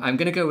 I'm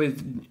going to go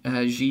with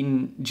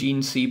Jean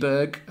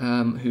Seberg,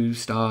 who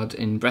starred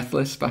in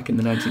Breathless back in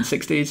the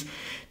 1960s,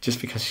 just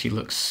because she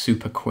looks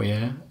super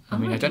queer. I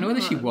mean, I don't know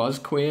whether she was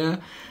queer.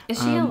 Is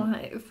she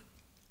alive?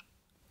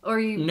 Or are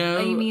you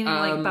meaning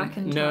like back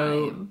in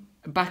time?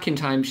 Back in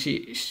time,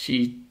 she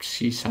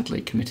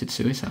sadly committed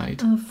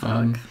suicide. Oh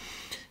fuck.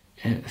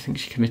 I think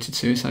she committed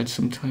suicide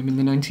sometime in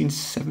the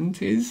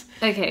 1970s.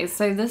 Okay,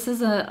 so this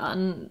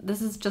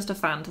is just a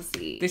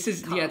fantasy. This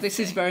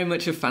is very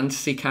much a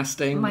fantasy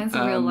casting. Mine's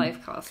a real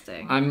life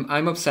casting.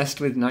 I'm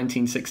obsessed with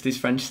 1960s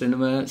French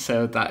cinema,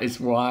 so that is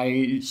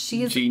why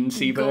Jean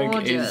Seberg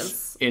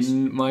gorgeous. is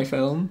in my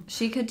film.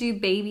 She could do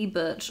Baby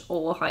Butch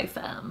or High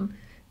Femme,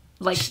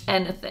 like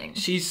anything.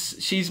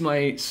 She's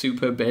my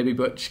super Baby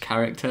Butch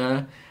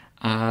character.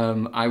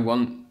 I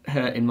want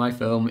her in my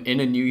film in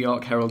a New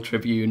York Herald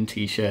Tribune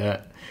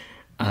t-shirt,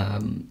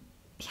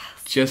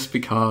 just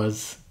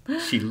because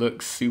she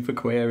looks super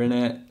queer in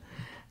it.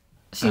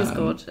 She's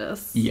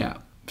gorgeous. Yeah,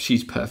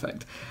 she's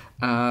perfect.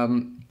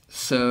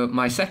 So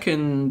my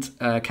second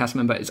cast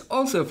member is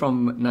also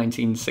from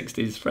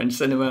 1960s French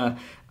cinema,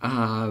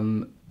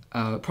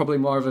 probably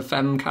more of a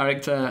femme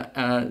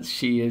character.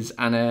 She is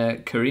Anna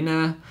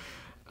Karina,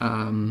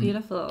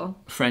 beautiful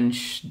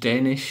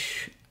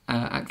French-Danish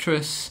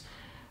actress.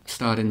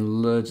 Starred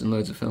in loads and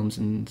loads of films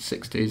in the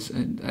 60s,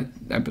 and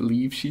I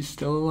believe she's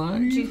still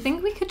alive. Do you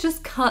think we could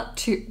just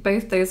cut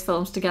both those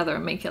films together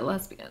and make it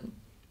lesbian?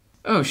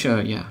 Oh,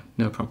 sure, yeah,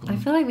 no problem. I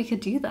feel like we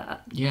could do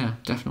that. Yeah,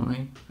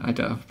 definitely. I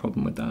don't have a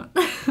problem with that.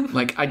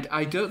 Like,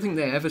 I don't think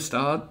they ever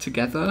starred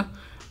together,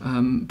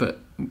 but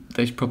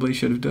they probably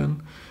should have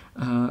done.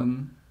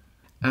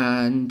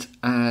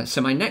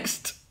 So my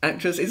next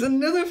actress is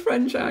another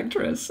French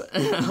actress.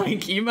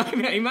 Like you might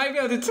be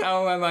able to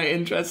tell where my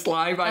interests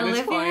lie by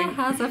this point. Olivia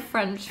has a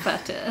French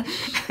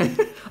fetish.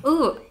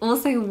 Oh,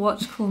 also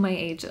watch Call My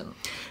Agent.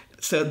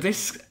 So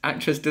this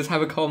actress does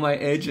have a Call My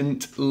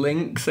Agent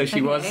link. So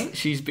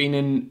she's been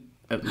in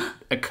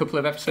a couple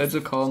of episodes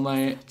of Call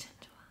My.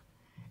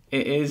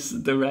 It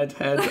is the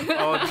redhead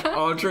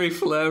Audrey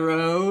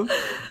Fleurot.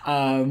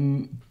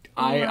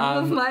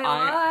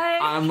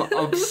 I'm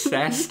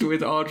obsessed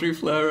with Audrey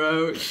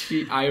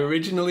Fleurot. I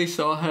originally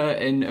saw her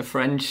in a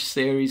French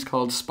series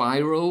called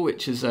Spiral,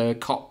 which is a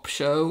cop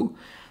show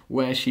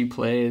where she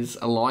plays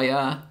a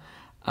lawyer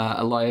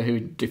who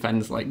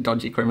defends like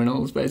dodgy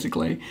criminals,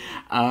 basically.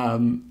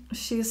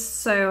 She's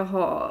so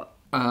hot.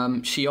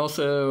 She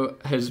also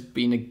has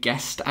been a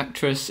guest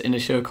actress in a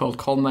show called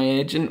Call My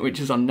Agent, which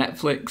is on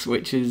Netflix,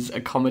 which is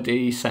a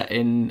comedy set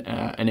in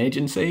an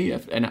agency,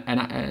 an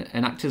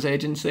actor's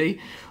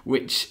agency,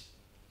 which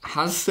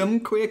has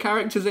some queer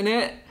characters in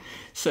it.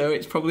 So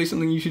it's probably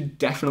something you should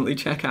definitely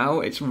check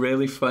out. It's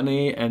really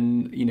funny,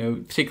 and you know,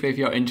 particularly if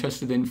you're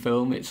interested in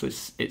film, it's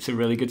a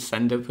really good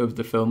send-up of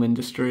the film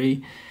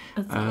industry.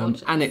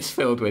 And it's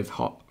filled with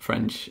hot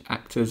French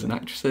actors and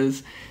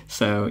actresses.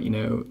 So, you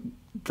know,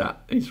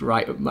 that is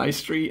right up my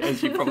street,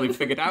 as you probably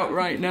figured out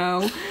right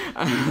now.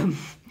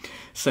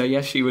 So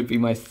yes, she would be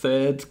my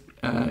third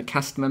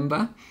cast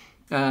member.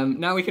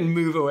 Now we can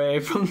move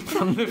away from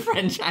the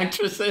French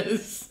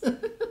actresses.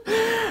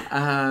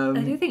 I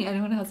don't think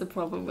anyone has a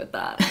problem with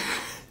that.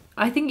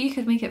 I think you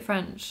could make it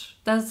French.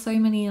 There's so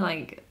many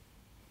like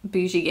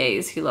bougie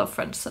gays who love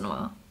French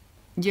cinema.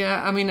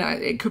 Yeah, I mean,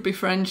 it could be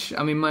French.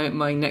 I mean,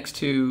 my next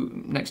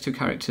two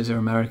characters are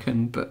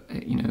American, but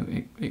you know,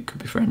 it could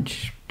be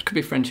French. It could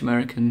be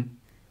French-American.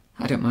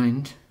 I don't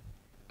mind.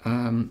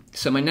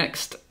 So my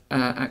next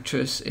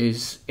actress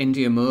is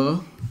India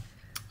Moore,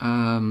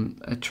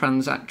 a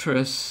trans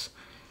actress.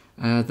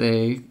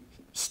 They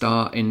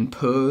star in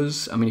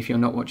Pose. I mean, if you're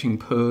not watching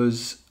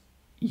Pose,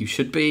 you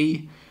should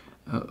be.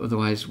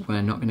 Otherwise,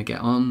 we're not going to get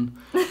on.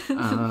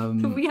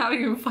 We haven't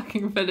even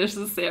fucking finished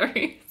the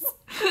series.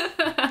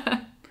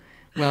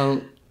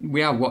 Well,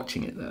 we are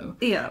watching it though.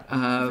 Yeah.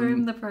 We're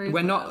in the process.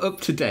 We're not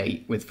up to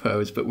date with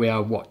Pose, but we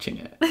are watching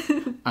it.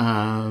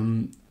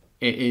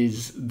 It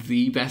is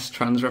the best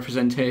trans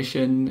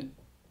representation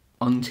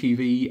on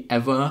TV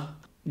ever.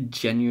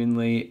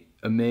 Genuinely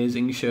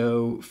amazing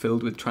show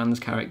filled with trans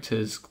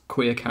characters,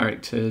 queer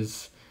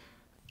characters,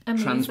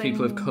 amazing trans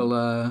people of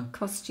colour,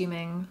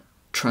 costuming,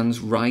 trans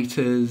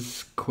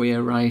writers,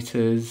 queer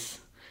writers,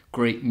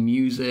 great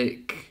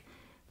music.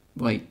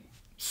 Like,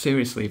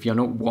 seriously, if you're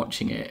not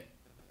watching it,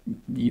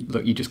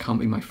 you just can't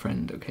be my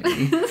friend, okay?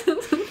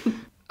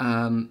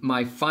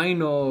 My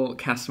final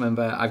cast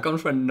member, I've gone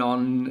for a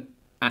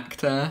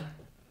non-actor,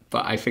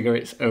 but I figure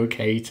it's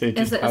okay to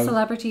just Is it a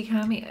celebrity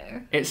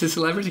cameo? It's a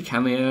celebrity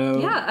cameo.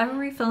 Yeah,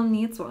 every film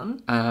needs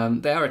one.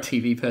 They are a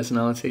TV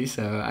personality,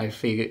 so I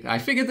figured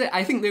that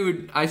I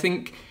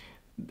think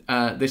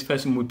this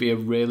person would be a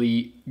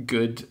really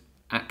good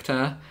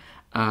actor.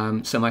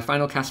 So my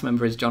final cast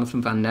member is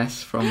Jonathan Van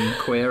Ness from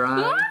Queer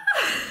Eye.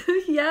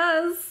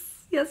 Yes.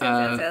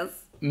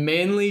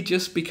 Mainly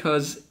just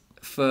because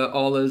for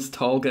all us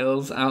tall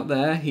girls out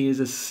there, he is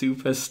a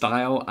super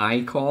style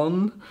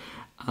icon.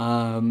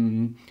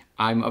 I'm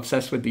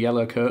obsessed with the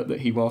yellow coat that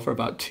he wore for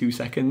about 2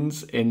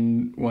 seconds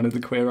in one of the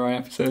Queer Eye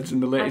episodes in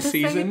the latest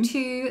season.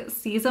 Episode 2,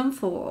 season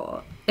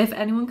 4. If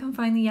anyone can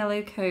find the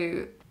yellow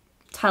coat,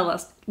 tell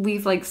us.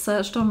 We've like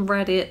searched on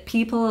Reddit.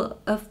 People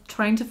are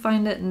trying to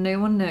find it. No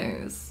one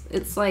knows.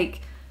 It's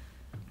like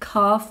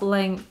calf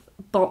length,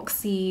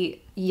 boxy,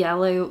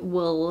 yellow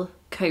wool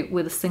coat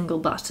with a single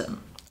button.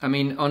 I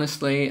mean,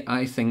 honestly,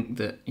 I think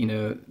that, you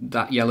know,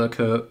 that yellow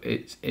coat,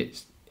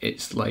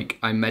 it's like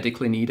I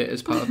medically need it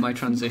as part of my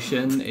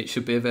transition. It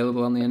should be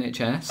available on the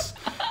NHS.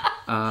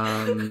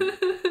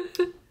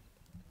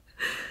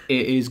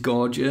 It is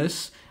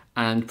gorgeous,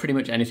 and pretty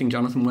much anything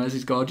Jonathan wears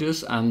is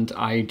gorgeous, and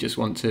I just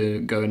want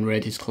to go and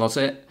raid his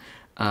closet.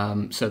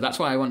 So that's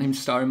why I want him to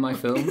star in my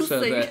film,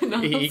 so that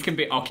he can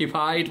be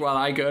occupied while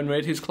I go and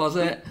raid his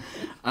closet.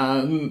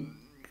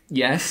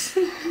 Yes.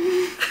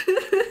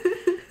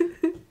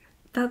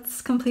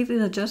 That's completely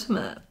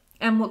legitimate.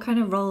 And what kind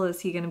of role is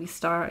he going to be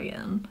starring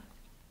in?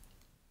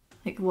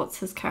 Like, what's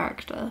his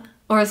character?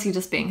 Or is he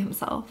just being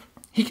himself?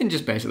 He can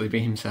just basically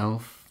be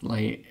himself.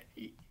 Like,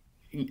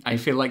 I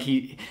feel like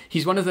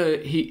he's one of the...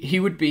 He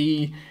would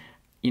be...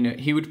 You know,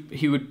 he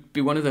would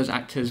be one of those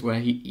actors where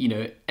he, you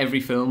know, every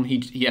film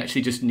he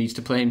actually just needs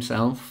to play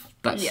himself.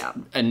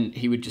 And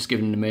he would just give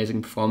an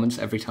amazing performance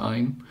every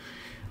time.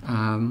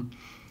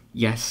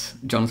 Yes,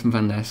 Jonathan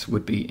Van Ness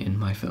would be in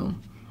my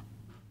film.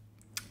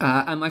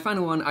 And my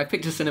final one, I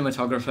picked a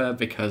cinematographer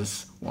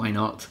because why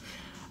not?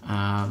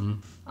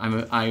 I'm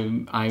a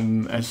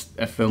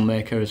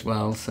filmmaker as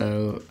well,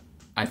 so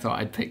I thought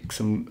I'd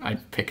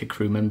pick a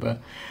crew member.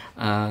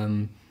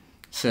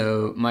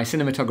 So my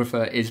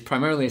cinematographer is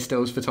primarily a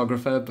stills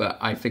photographer, but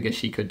I figure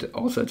she could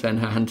also turn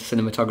her hand to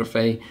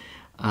cinematography.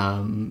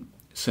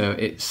 So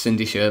it's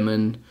Cindy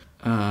Sherman,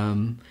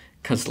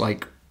 because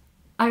like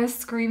I was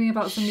screaming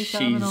about Cindy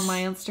Sherman on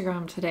my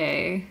Instagram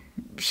today.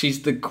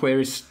 She's the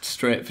queerest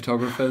straight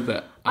photographer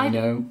that I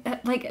know.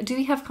 Like, do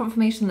we have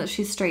confirmation that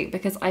she's straight?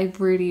 Because I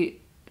really...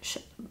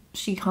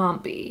 she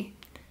can't be.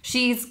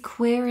 She's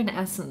queer in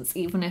essence,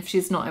 even if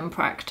she's not in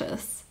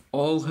practice.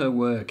 All her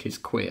work is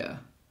queer.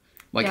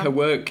 Like, her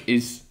work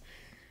is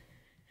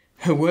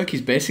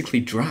basically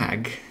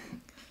drag.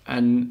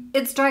 And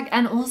it's drag,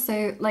 and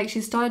also, like,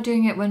 she started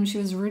doing it when she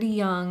was really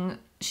young.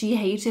 She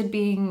hated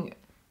being,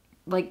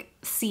 like,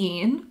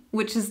 seen,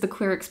 which is the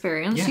queer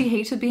experience. Yeah. She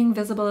hated being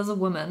visible as a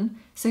woman,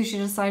 so she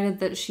decided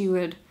that she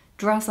would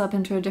dress up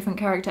into a different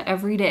character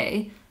every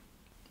day.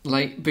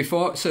 Like,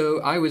 before,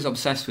 so I was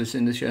obsessed with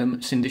Cindy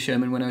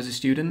Sherman when I was a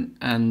student,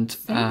 and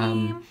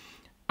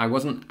I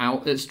wasn't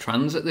out as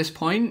trans at this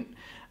point,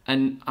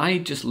 and I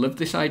just loved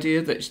this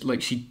idea that,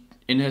 like, she,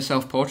 in her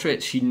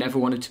self-portrait, she never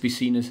wanted to be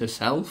seen as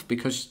herself,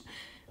 because...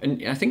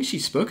 And I think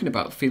she's spoken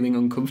about feeling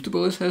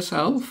uncomfortable as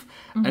herself.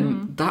 Mm-hmm.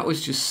 And that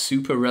was just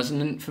super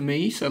resonant for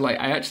me. So, like,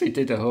 I actually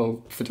did a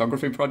whole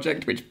photography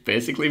project which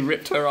basically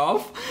ripped her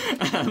off.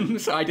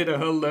 So I did a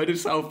whole load of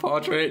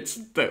self-portraits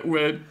that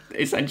were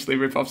essentially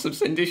rip-offs of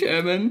Cindy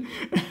Sherman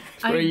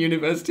for a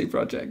university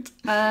project.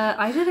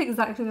 I did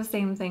exactly the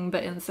same thing,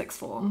 but in sixth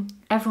form.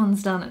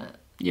 Everyone's done it.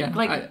 Yeah,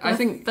 like I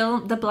think...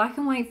 the black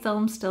and white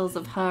film stills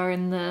of her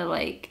in the,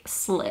 like,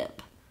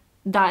 slip.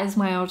 That is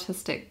my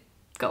artistic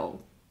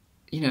goal.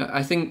 You know,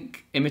 I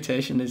think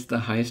imitation is the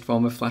highest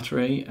form of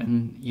flattery,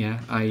 and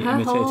yeah, I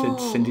imitated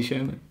Cindy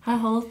Sherman. Her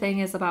whole thing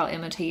is about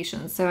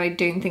imitation, so I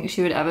don't think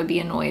she would ever be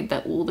annoyed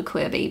that all the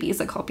queer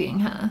babies are copying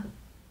her.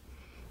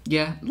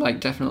 Yeah, like,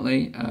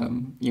 definitely.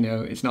 You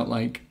know, it's not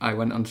like I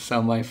went on to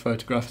sell my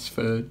photographs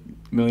for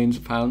millions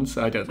of pounds,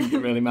 so I don't think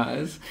it really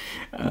matters.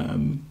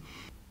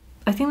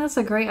 I think that's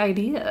a great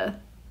idea.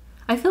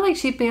 I feel like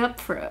she'd be up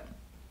for it.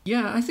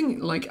 Yeah, I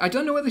think, like, I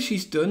don't know whether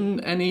she's done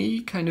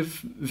any kind of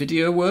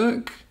video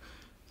work.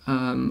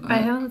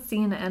 I haven't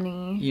seen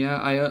any. Yeah,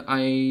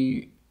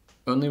 I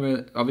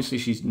only obviously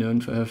she's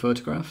known for her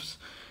photographs.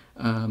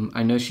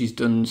 I know she's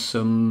done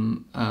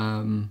some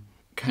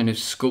kind of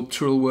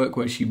sculptural work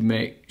where she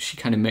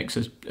kind of makes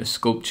a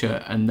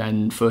sculpture and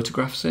then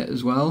photographs it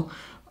as well.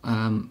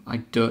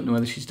 I don't know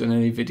whether she's done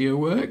any video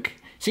work.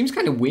 Seems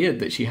kind of weird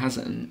that she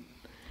hasn't.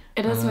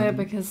 It is weird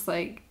because,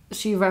 like,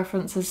 she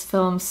references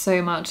film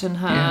so much and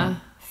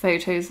her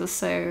photos are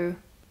so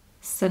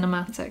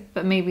cinematic,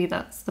 but maybe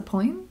that's the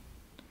point.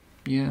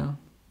 Yeah.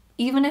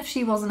 Even if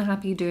she wasn't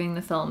happy doing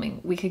the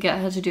filming, we could get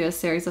her to do a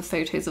series of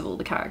photos of all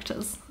the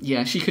characters.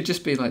 Yeah, she could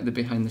just be like the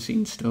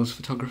behind-the-scenes stills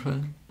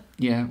photographer.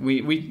 Yeah,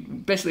 we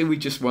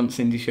just want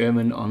Cindy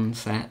Sherman on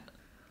set.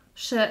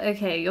 Shit,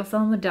 okay, your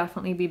film would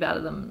definitely be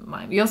better than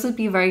mine. You also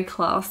be very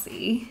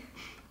classy.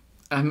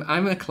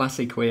 I'm a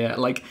classy queer.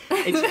 Like,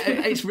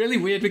 it's really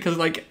weird because,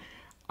 like,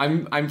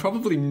 I'm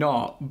probably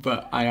not,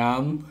 but I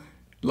am.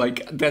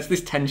 Like, there's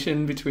this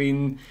tension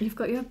between... You've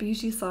got your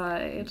bougie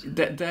side.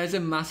 There's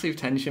a massive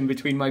tension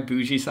between my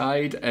bougie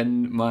side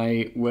and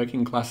my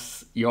working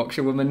class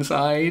Yorkshire woman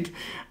side,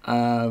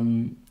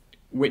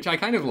 which I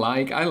kind of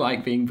like. I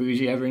like being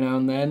bougie every now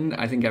and then.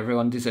 I think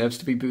everyone deserves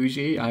to be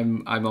bougie.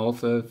 I'm all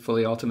for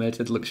fully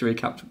automated luxury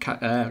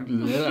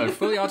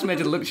fully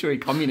automated luxury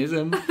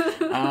communism.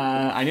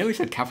 I nearly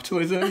said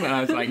capitalism, and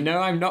I was like, no,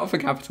 I'm not for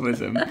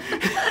capitalism.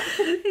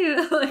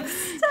 You're like,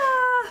 stop.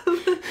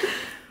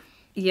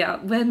 Yeah,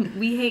 when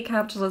we hate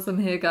capitalism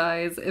here,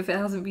 guys, if it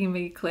hasn't been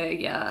made clear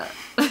yet,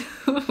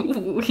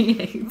 we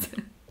hate it.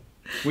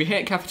 We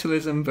hate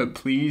capitalism, but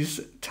please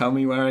tell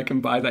me where I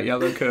can buy that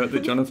yellow coat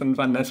that Jonathan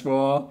Van Ness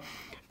wore.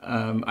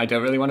 I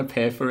don't really want to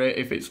pay for it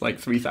if it's like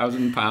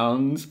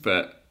 £3,000,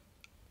 but,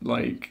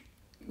 like...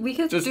 We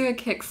could do a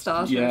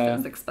Kickstarter if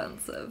it's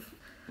expensive.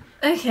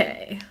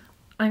 Okay.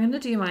 I'm going to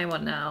do my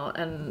one now,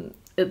 and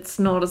it's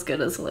not as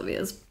good as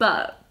Olivia's,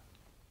 but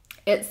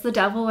it's The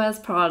Devil Wears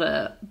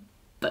Prada,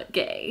 but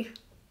gay.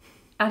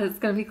 And it's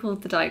going to be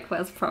called The Dyke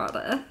Wears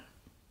Prada.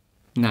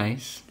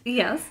 Nice.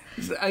 Yes.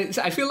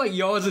 I feel like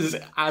yours is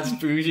as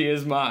bougie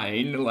as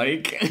mine.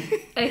 Like,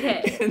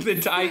 okay. The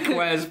Dyke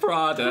Wears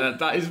Prada.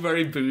 That is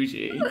very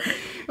bougie.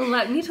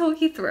 Let me talk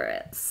you through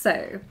it.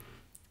 So,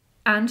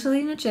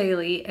 Angelina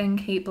Jolie and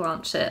Cate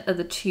Blanchett are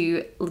the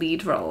two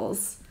lead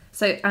roles.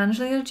 So,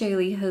 Angelina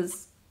Jolie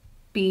has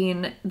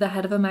been the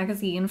head of a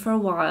magazine for a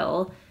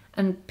while,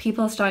 and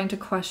people are starting to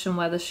question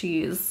whether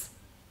she's,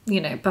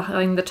 you know,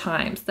 behind the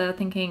times. They're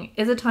thinking,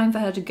 is it time for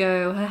her to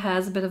go? Her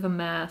hair's a bit of a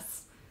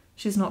mess.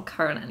 She's not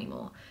current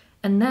anymore.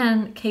 And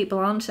then Cate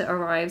Blanchett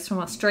arrives from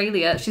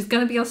Australia. She's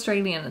going to be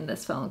Australian in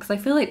this film, because I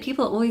feel like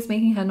people are always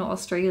making her not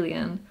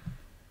Australian.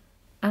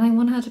 And I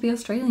want her to be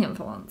Australian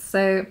for once.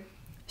 So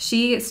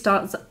she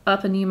starts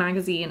up a new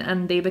magazine,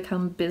 and they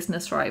become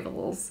business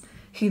rivals,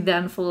 who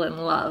then fall in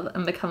love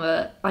and become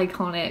an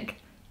iconic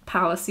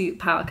power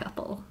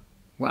couple.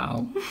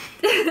 Wow.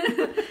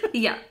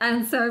 Yeah,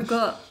 and so I've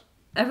got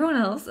everyone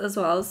else as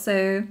well.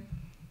 So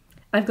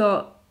I've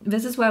got,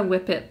 this is where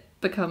Whippet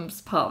becomes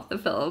part of the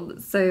film.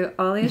 So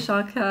Alia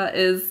Shawkat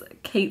is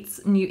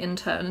Kate's new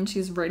intern, and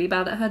she's really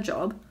bad at her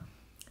job.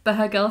 But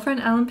her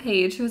girlfriend Ellen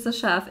Page, who is a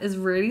chef, is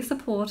really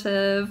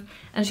supportive,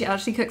 and she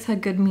actually cooks her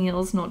good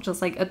meals, not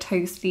just like a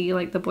toasty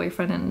like the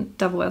boyfriend in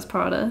Devil Wears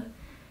Prada.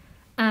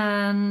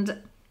 And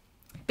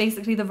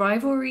basically the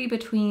rivalry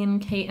between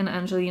Kate and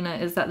Angelina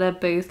is that they're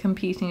both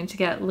competing to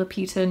get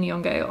Lupita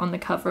Nyong'o on the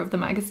cover of the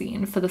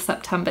magazine for the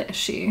September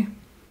issue.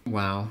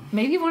 Wow.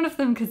 Maybe one of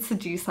them could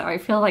seduce her. I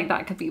feel like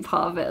that could be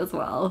part of it as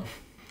well.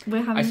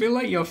 I feel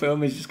like your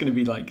film is just going to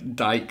be like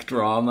dyke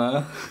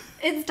drama.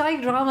 It's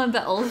dyke drama,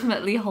 but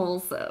ultimately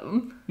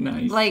wholesome.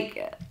 Nice.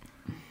 Like,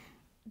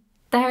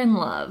 they're in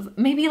love.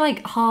 Maybe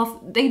like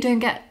they don't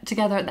get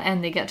together at the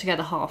end, they get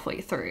together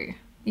halfway through,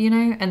 you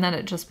know? And then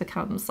it just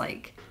becomes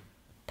like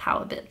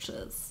power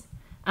bitches.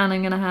 And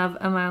I'm going to have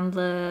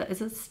Amanda,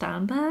 is it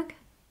Stanberg?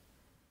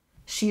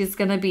 She's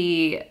going to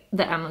be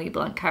the Emily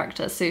Blunt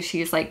character. So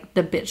she's like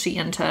the bitchy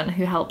intern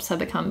who helps her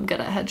become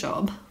good at her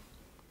job.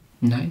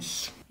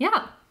 Nice.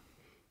 Yeah.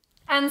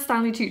 And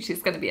Stanley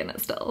Tucci's going to be in it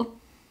still.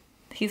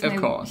 He's of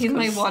course. He's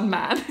my one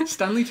man.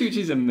 Stanley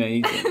Tucci's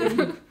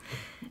amazing.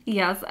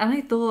 Yes, and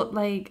I thought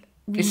like...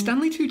 Is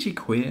Stanley Tucci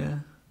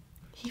queer?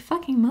 He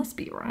fucking must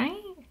be, right?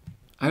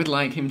 I would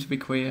like him to be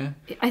queer.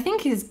 I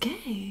think he's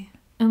gay.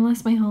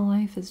 Unless my whole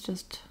life is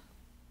just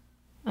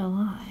a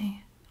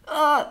lie.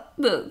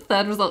 The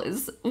third result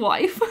is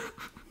wife.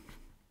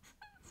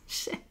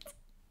 Shit.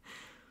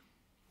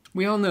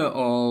 We all know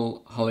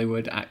all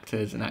Hollywood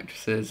actors and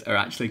actresses are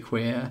actually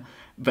queer,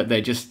 but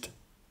they just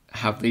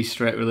have these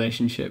straight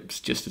relationships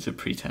just as a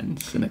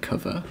pretense and a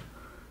cover.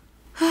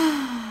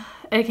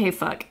 Okay,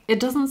 fuck. It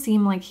doesn't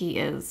seem like he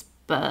is,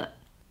 but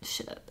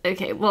shit.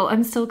 Okay, well,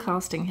 I'm still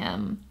casting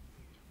him.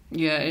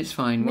 Yeah, it's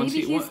fine.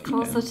 Maybe he's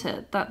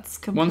closeted. That's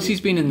completely... Once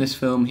he's been in this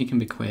film, he can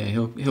be queer.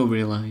 He'll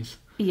realise.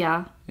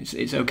 Yeah.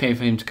 It's okay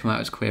for him to come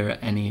out as queer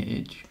at any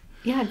age.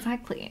 Yeah,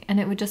 exactly. And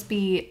it would just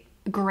be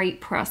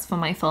great press for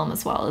my film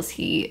as well, as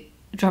he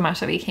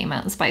dramatically came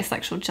out as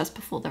bisexual just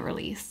before the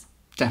release.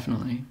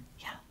 Definitely.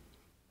 Yeah.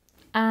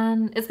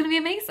 And it's going to be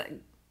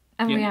amazing.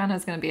 And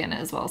Rihanna's going to be in it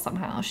as well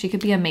somehow. She could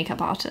be a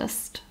makeup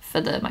artist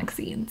for the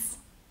magazines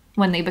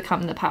when they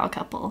become the power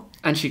couple.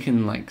 And she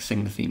can, like,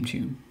 sing the theme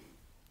tune.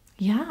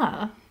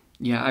 Yeah.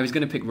 Yeah, I was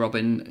going to pick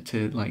Robin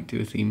to, like,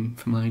 do a theme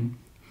for mine.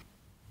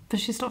 But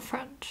she's not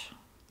French.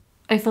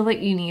 I feel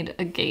like you need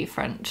a gay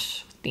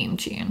French theme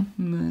tune.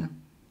 Nah.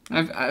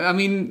 I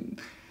mean,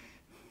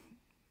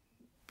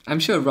 I'm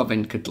sure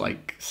Robin could,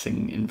 like,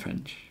 sing in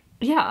French.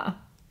 Yeah.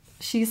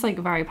 She's, like,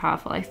 very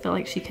powerful. I feel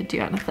like she could do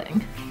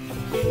anything.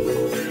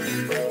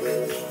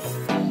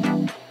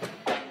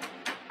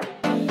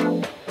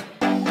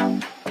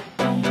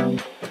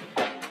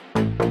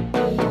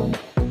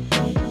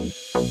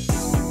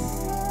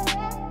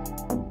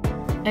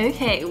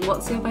 Okay,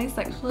 what's your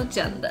bisexual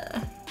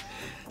agenda?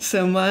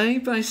 So my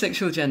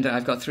bisexual agenda,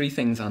 I've got 3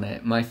 things on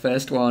it. My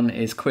first one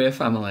is queer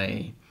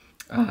family,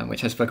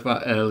 which I spoke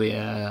about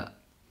earlier.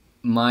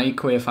 My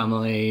queer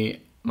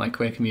family, my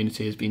queer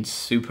community has been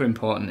super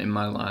important in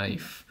my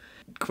life.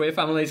 Queer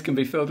families can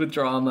be filled with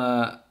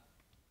drama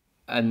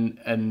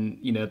and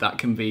you know, that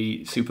can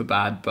be super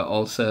bad, but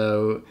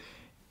also,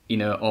 you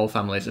know, all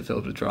families are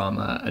filled with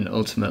drama, and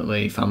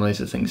ultimately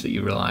families are things that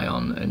you rely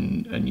on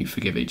and you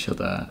forgive each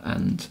other.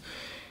 And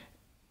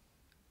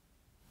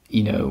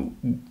you know,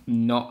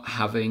 not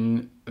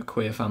having a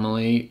queer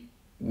family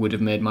would have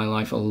made my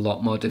life a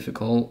lot more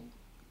difficult.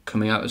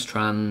 Coming out as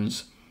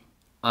trans,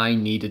 I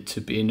needed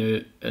to be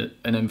in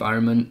an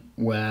environment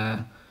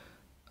where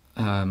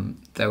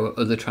there were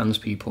other trans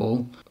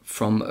people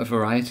from a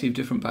variety of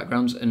different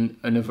backgrounds and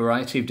a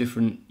variety of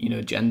different, you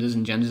know, genders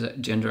and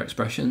gender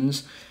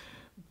expressions.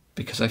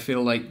 Because I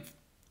feel like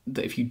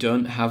that if you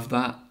don't have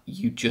that,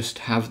 you just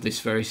have this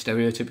very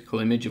stereotypical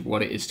image of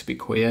what it is to be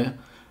queer,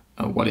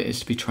 what it is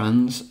to be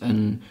trans,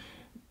 and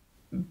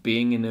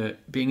being in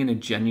a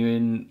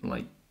genuine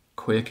like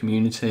queer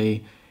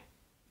community,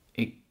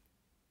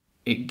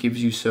 it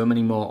gives you so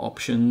many more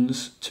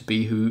options to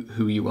be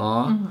who you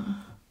are,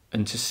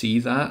 and to see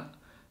that,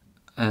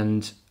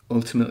 and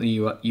ultimately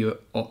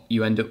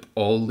you end up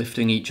all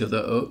lifting each other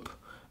up.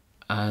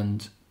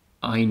 And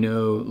I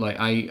know, like,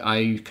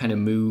 I kind of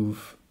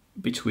move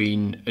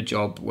between a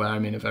job where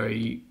I'm in a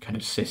very kind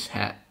of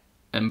cis-het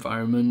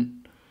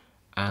environment,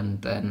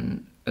 and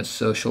then a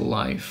social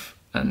life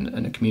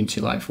and a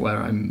community life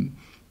where I'm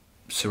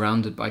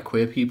surrounded by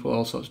queer people,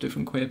 all sorts of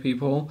different queer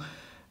people.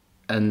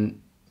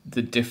 And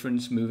the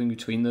difference moving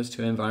between those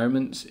two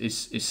environments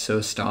is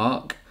so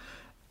stark.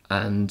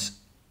 And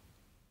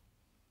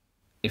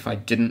if I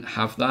didn't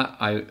have that,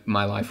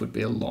 my life would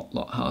be a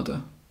lot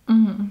harder.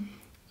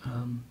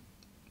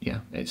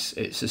 Yeah, it's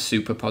a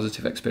super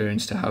positive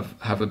experience to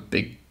have a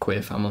big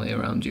queer family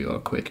around you, or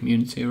a queer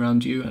community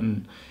around you.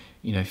 And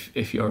you know,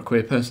 if you're a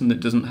queer person that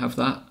doesn't have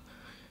that,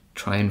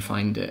 try and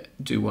find it.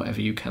 Do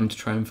whatever you can to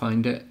try and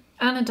find it.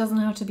 And it doesn't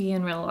have to be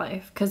in real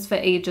life, because for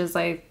ages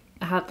I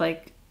had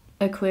like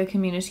a queer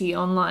community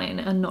online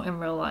and not in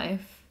real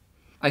life.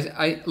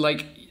 I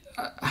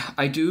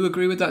do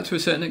agree with that to a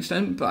certain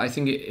extent, but I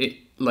think it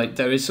like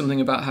there is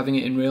something about having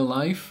it in real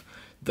life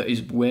that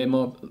is way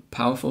more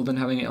powerful than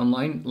having it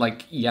online.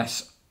 Like,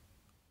 yes,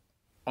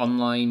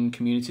 online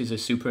communities are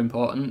super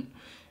important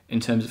in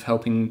terms of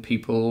helping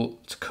people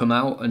to come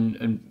out,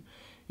 and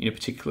you know,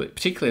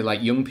 particularly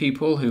like young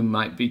people who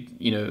might be,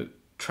 you know,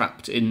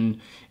 trapped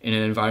in an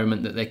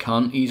environment that they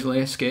can't easily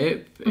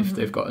escape if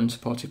they've got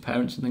unsupportive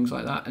parents and things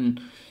like that. And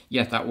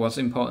yeah, that was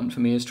important for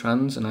me as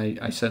trans, and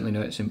I certainly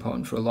know it's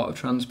important for a lot of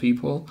trans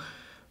people.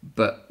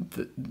 But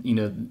you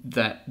know,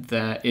 that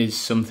there is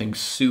something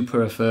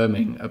super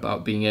affirming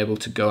about being able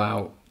to go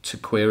out to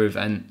queer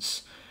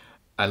events.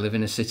 I live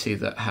in a city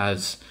that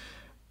has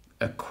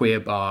a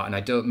queer bar, and I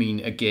don't mean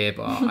a gay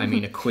bar, I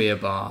mean a queer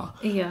bar.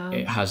 Yeah.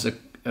 It has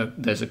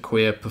there's a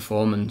queer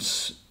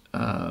performance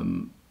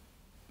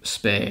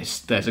space,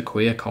 there's a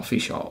queer coffee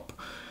shop,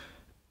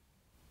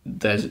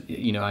 there's,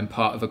 you know, I'm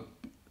part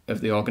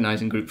of the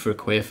organising group for a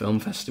queer film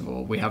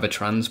festival, we have a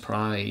trans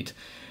pride.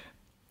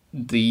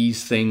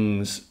 These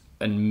things,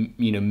 and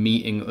you know,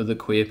 meeting other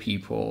queer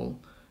people,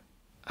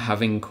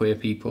 having queer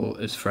people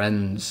as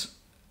friends,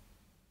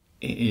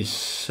 it is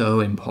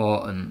so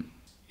important.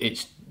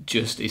 It's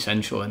just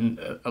essential. And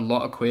a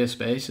lot of queer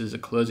spaces are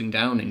closing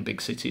down in big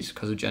cities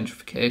because of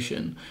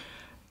gentrification,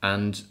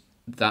 and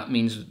that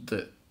means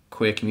that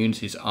queer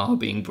communities are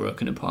being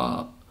broken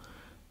apart.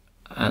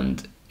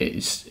 And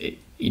it's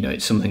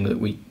something that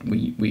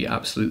we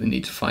absolutely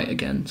need to fight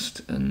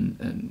against,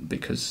 and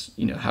because,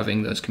 you know,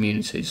 having those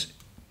communities,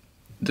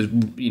 the,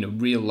 you know,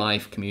 real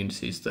life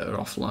communities that are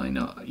offline,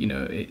 are, you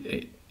know,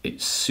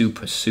 it's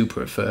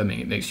super affirming.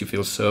 It makes you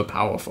feel so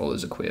powerful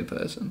as a queer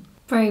person.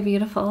 Very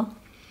beautiful.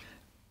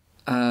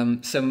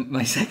 So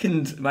my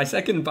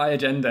second bi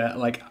agenda,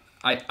 like,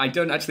 I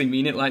don't actually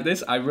mean it like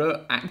this. I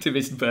wrote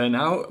activist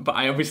burnout, but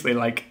I obviously,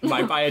 like,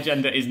 my bi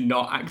agenda is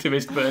not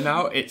activist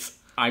burnout. It's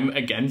I'm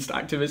against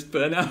activist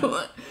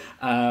burnout.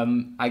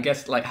 I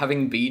guess, like,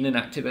 having been an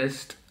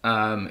activist,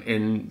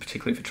 in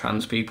particularly for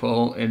trans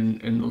people in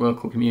the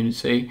local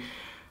community,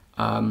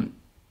 activist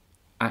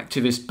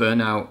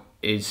burnout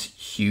is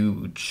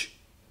huge.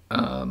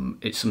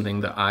 It's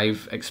something that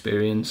I've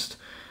experienced.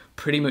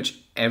 Pretty much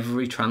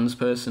every trans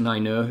person I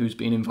know who's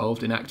been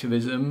involved in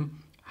activism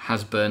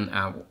has burnt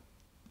out,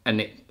 and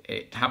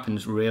it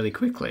happens really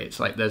quickly. It's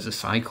like there's a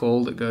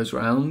cycle that goes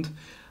round.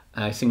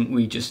 I think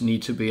we just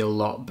need to be a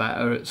lot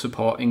better at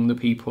supporting the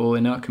people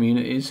in our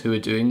communities who are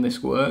doing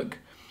this work.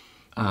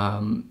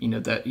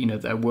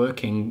 They're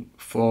working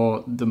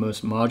for the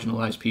most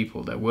marginalised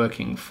people. They're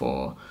working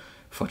for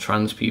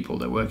trans people.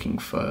 They're working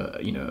for,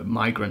 you know,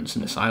 migrants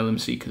and asylum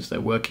seekers. They're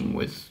working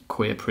with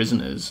queer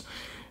prisoners.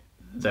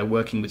 They're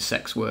working with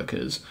sex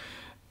workers.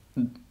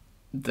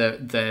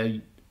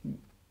 They're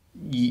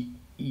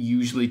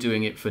usually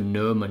doing it for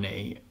no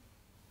money,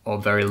 or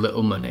very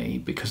little money,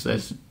 because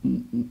there's,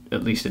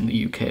 at least in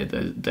the UK,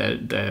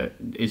 there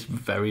is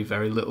very,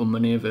 very little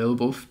money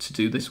available to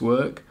do this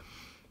work.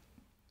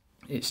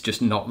 It's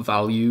just not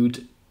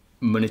valued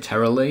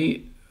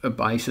monetarily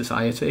by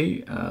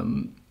society,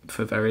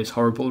 for various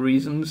horrible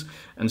reasons.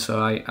 And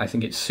so I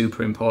think it's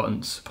super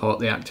important to support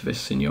the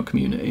activists in your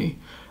community.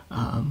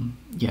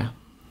 Yeah.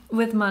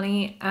 With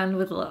money and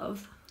with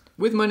love.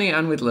 With money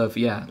and with love,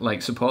 yeah.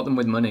 Like, support them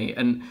with money.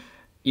 And,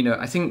 you know,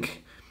 I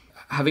think,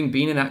 having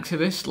been an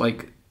activist,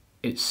 like,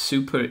 it's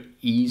super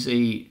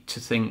easy to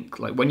think,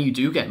 like, when you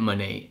do get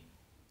money,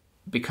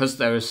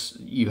 because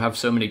you have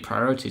so many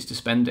priorities to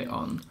spend it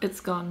on,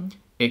 it's gone.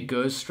 It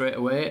goes straight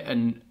away.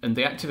 And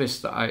the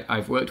activists that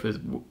I've worked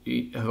with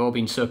have all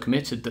been so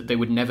committed that they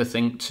would never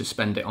think to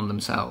spend it on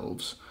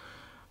themselves.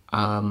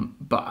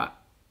 But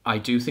I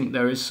do think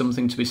there is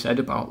something to be said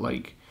about,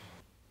 like,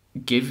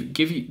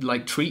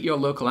 treat your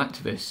local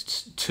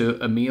activists to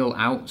a meal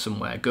out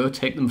somewhere. Go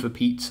take them for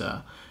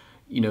pizza.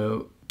 You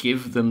know,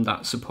 give them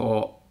that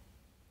support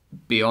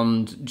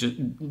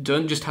beyond.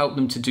 Don't just help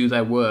them to do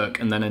their work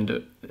and then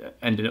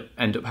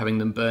end up having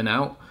them burn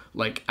out.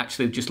 Like,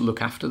 actually just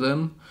look after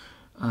them.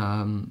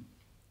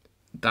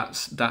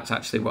 That's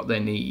actually what they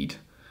need.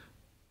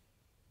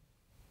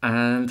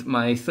 And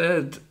my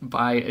third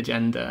bi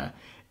agenda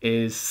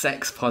is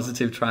sex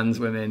positive trans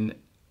women.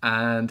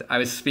 And I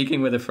was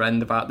speaking with a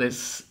friend about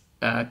this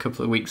a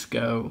couple of weeks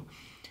ago,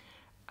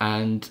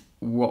 and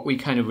what we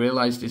kind of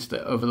realised is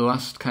that over the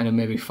last kind of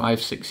maybe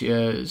 5-6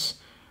 years,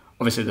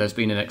 obviously there's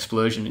been an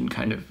explosion in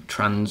kind of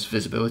trans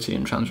visibility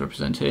and trans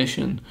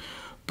representation,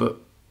 but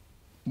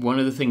one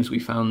of the things we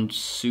found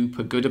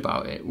super good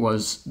about it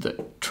was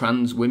that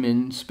trans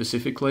women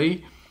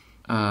specifically,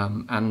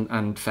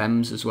 and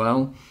femmes as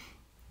well,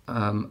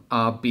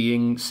 are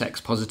being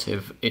sex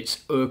positive.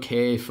 It's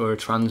okay for a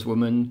trans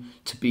woman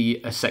to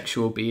be a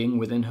sexual being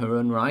within her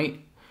own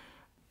right.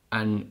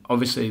 And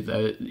obviously,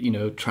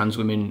 trans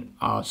women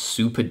are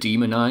super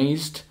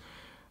demonized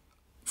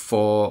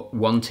for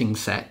wanting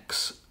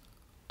sex.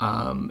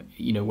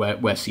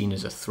 We're seen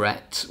as a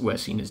threat, we're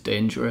seen as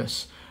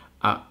dangerous,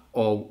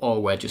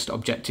 or we're just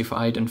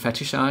objectified and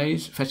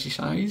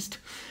fetishized.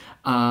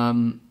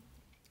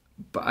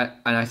 But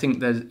I think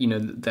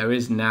there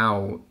is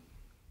now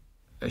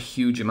a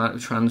huge amount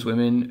of trans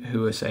women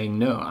who are saying,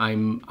 no,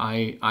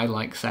 I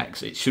like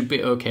sex. It should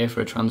be okay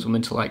for a trans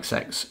woman to like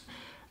sex.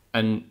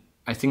 And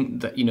I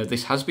think that,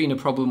 this has been a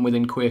problem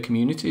within queer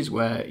communities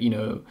where,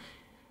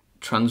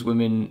 trans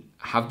women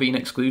have been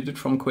excluded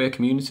from queer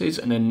communities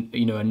and then,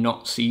 are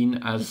not seen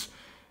as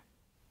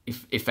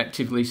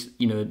effectively,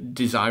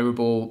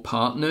 desirable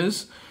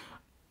partners.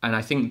 And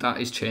I think that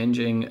is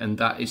changing, and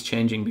that is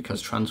changing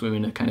because trans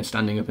women are kind of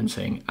standing up and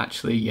saying,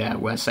 actually, yeah,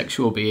 we're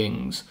sexual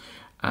beings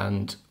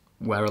and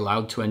we're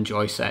allowed to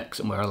enjoy sex,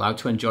 and we're allowed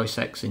to enjoy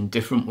sex in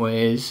different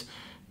ways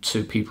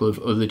to people of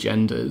other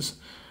genders.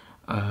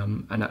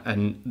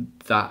 And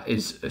that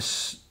is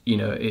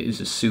it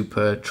is a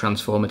super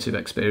transformative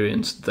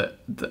experience that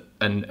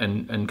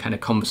kind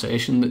of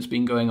conversation that's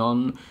been going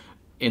on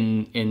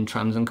in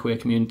trans and queer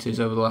communities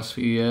over the last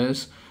few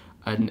years.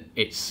 And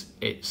it's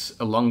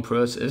a long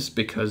process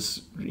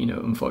because,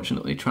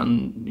 unfortunately,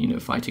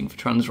 fighting for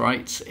trans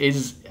rights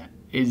is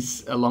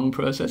a long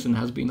process and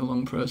has been a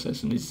long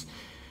process and is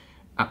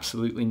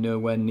absolutely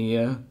nowhere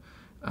near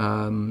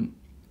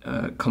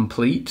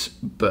complete.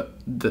 But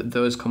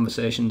those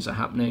conversations are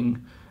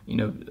happening.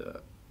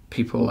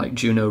 People like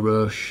Juno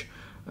Roche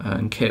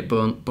and Kate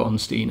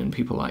Bornstein and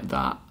people like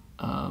that.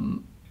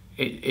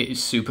 It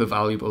is super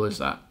valuable as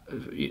a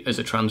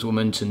trans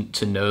woman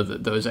to know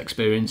that those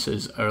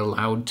experiences are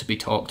allowed to be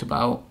talked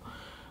about,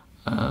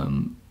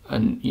 and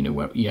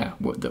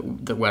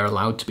that we're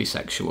allowed to be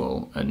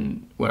sexual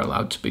and we're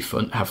allowed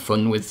to have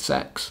fun with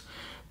sex,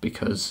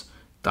 because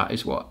that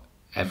is what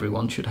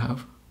everyone should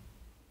have.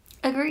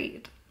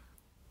 Agreed.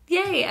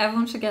 Yay!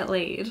 Everyone should get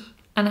laid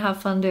and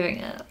have fun doing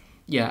it.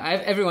 Yeah,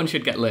 everyone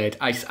should get laid.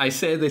 I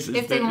say this as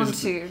if they want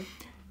to.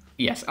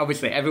 Yes,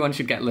 obviously, everyone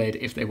should get laid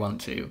if they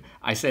want to.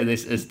 I say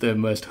this as the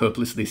most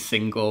hopelessly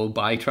single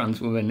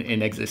bi-trans woman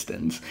in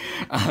existence.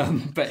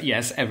 But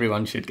yes,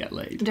 everyone should get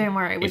laid. Don't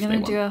worry, we're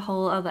going to do a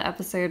whole other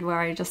episode where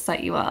I just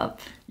set you up.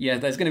 Yeah,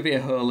 there's going to be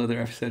a whole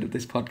other episode of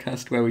this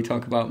podcast where we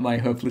talk about my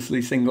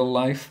hopelessly single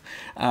life.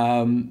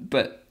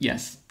 But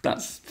yes,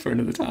 that's for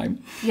another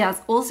time. Yes,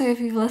 also,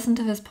 if you've listened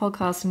to this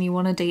podcast and you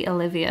want to date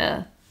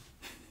Olivia,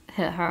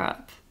 hit her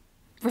up.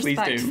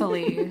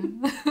 Respectfully.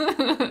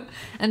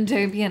 And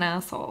don't be an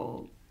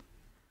asshole.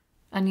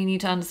 And you need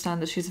to understand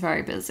that she's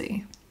very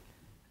busy.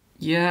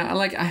 Yeah,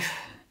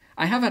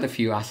 I have had a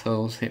few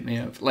assholes hit me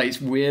up. Like, it's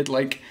weird,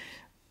 like,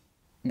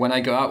 when I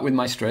go out with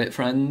my straight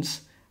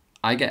friends,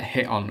 I get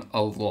hit on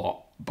a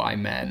lot by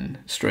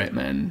straight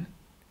men,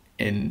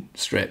 in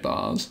straight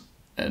bars,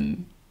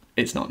 and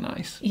it's not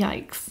nice.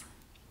 Yikes.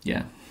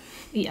 Yeah.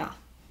 Yeah.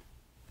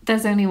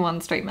 There's only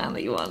one straight man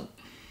that you want.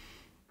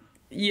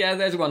 Yeah,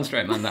 there's one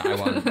straight man that I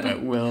want,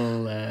 but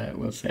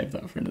we'll save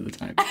that for another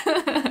time.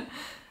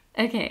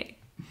 Okay.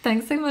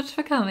 Thanks so much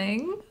for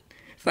coming.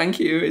 Thank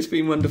you. It's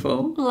been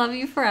wonderful. Love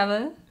you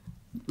forever.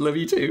 Love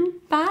you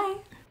too. Bye.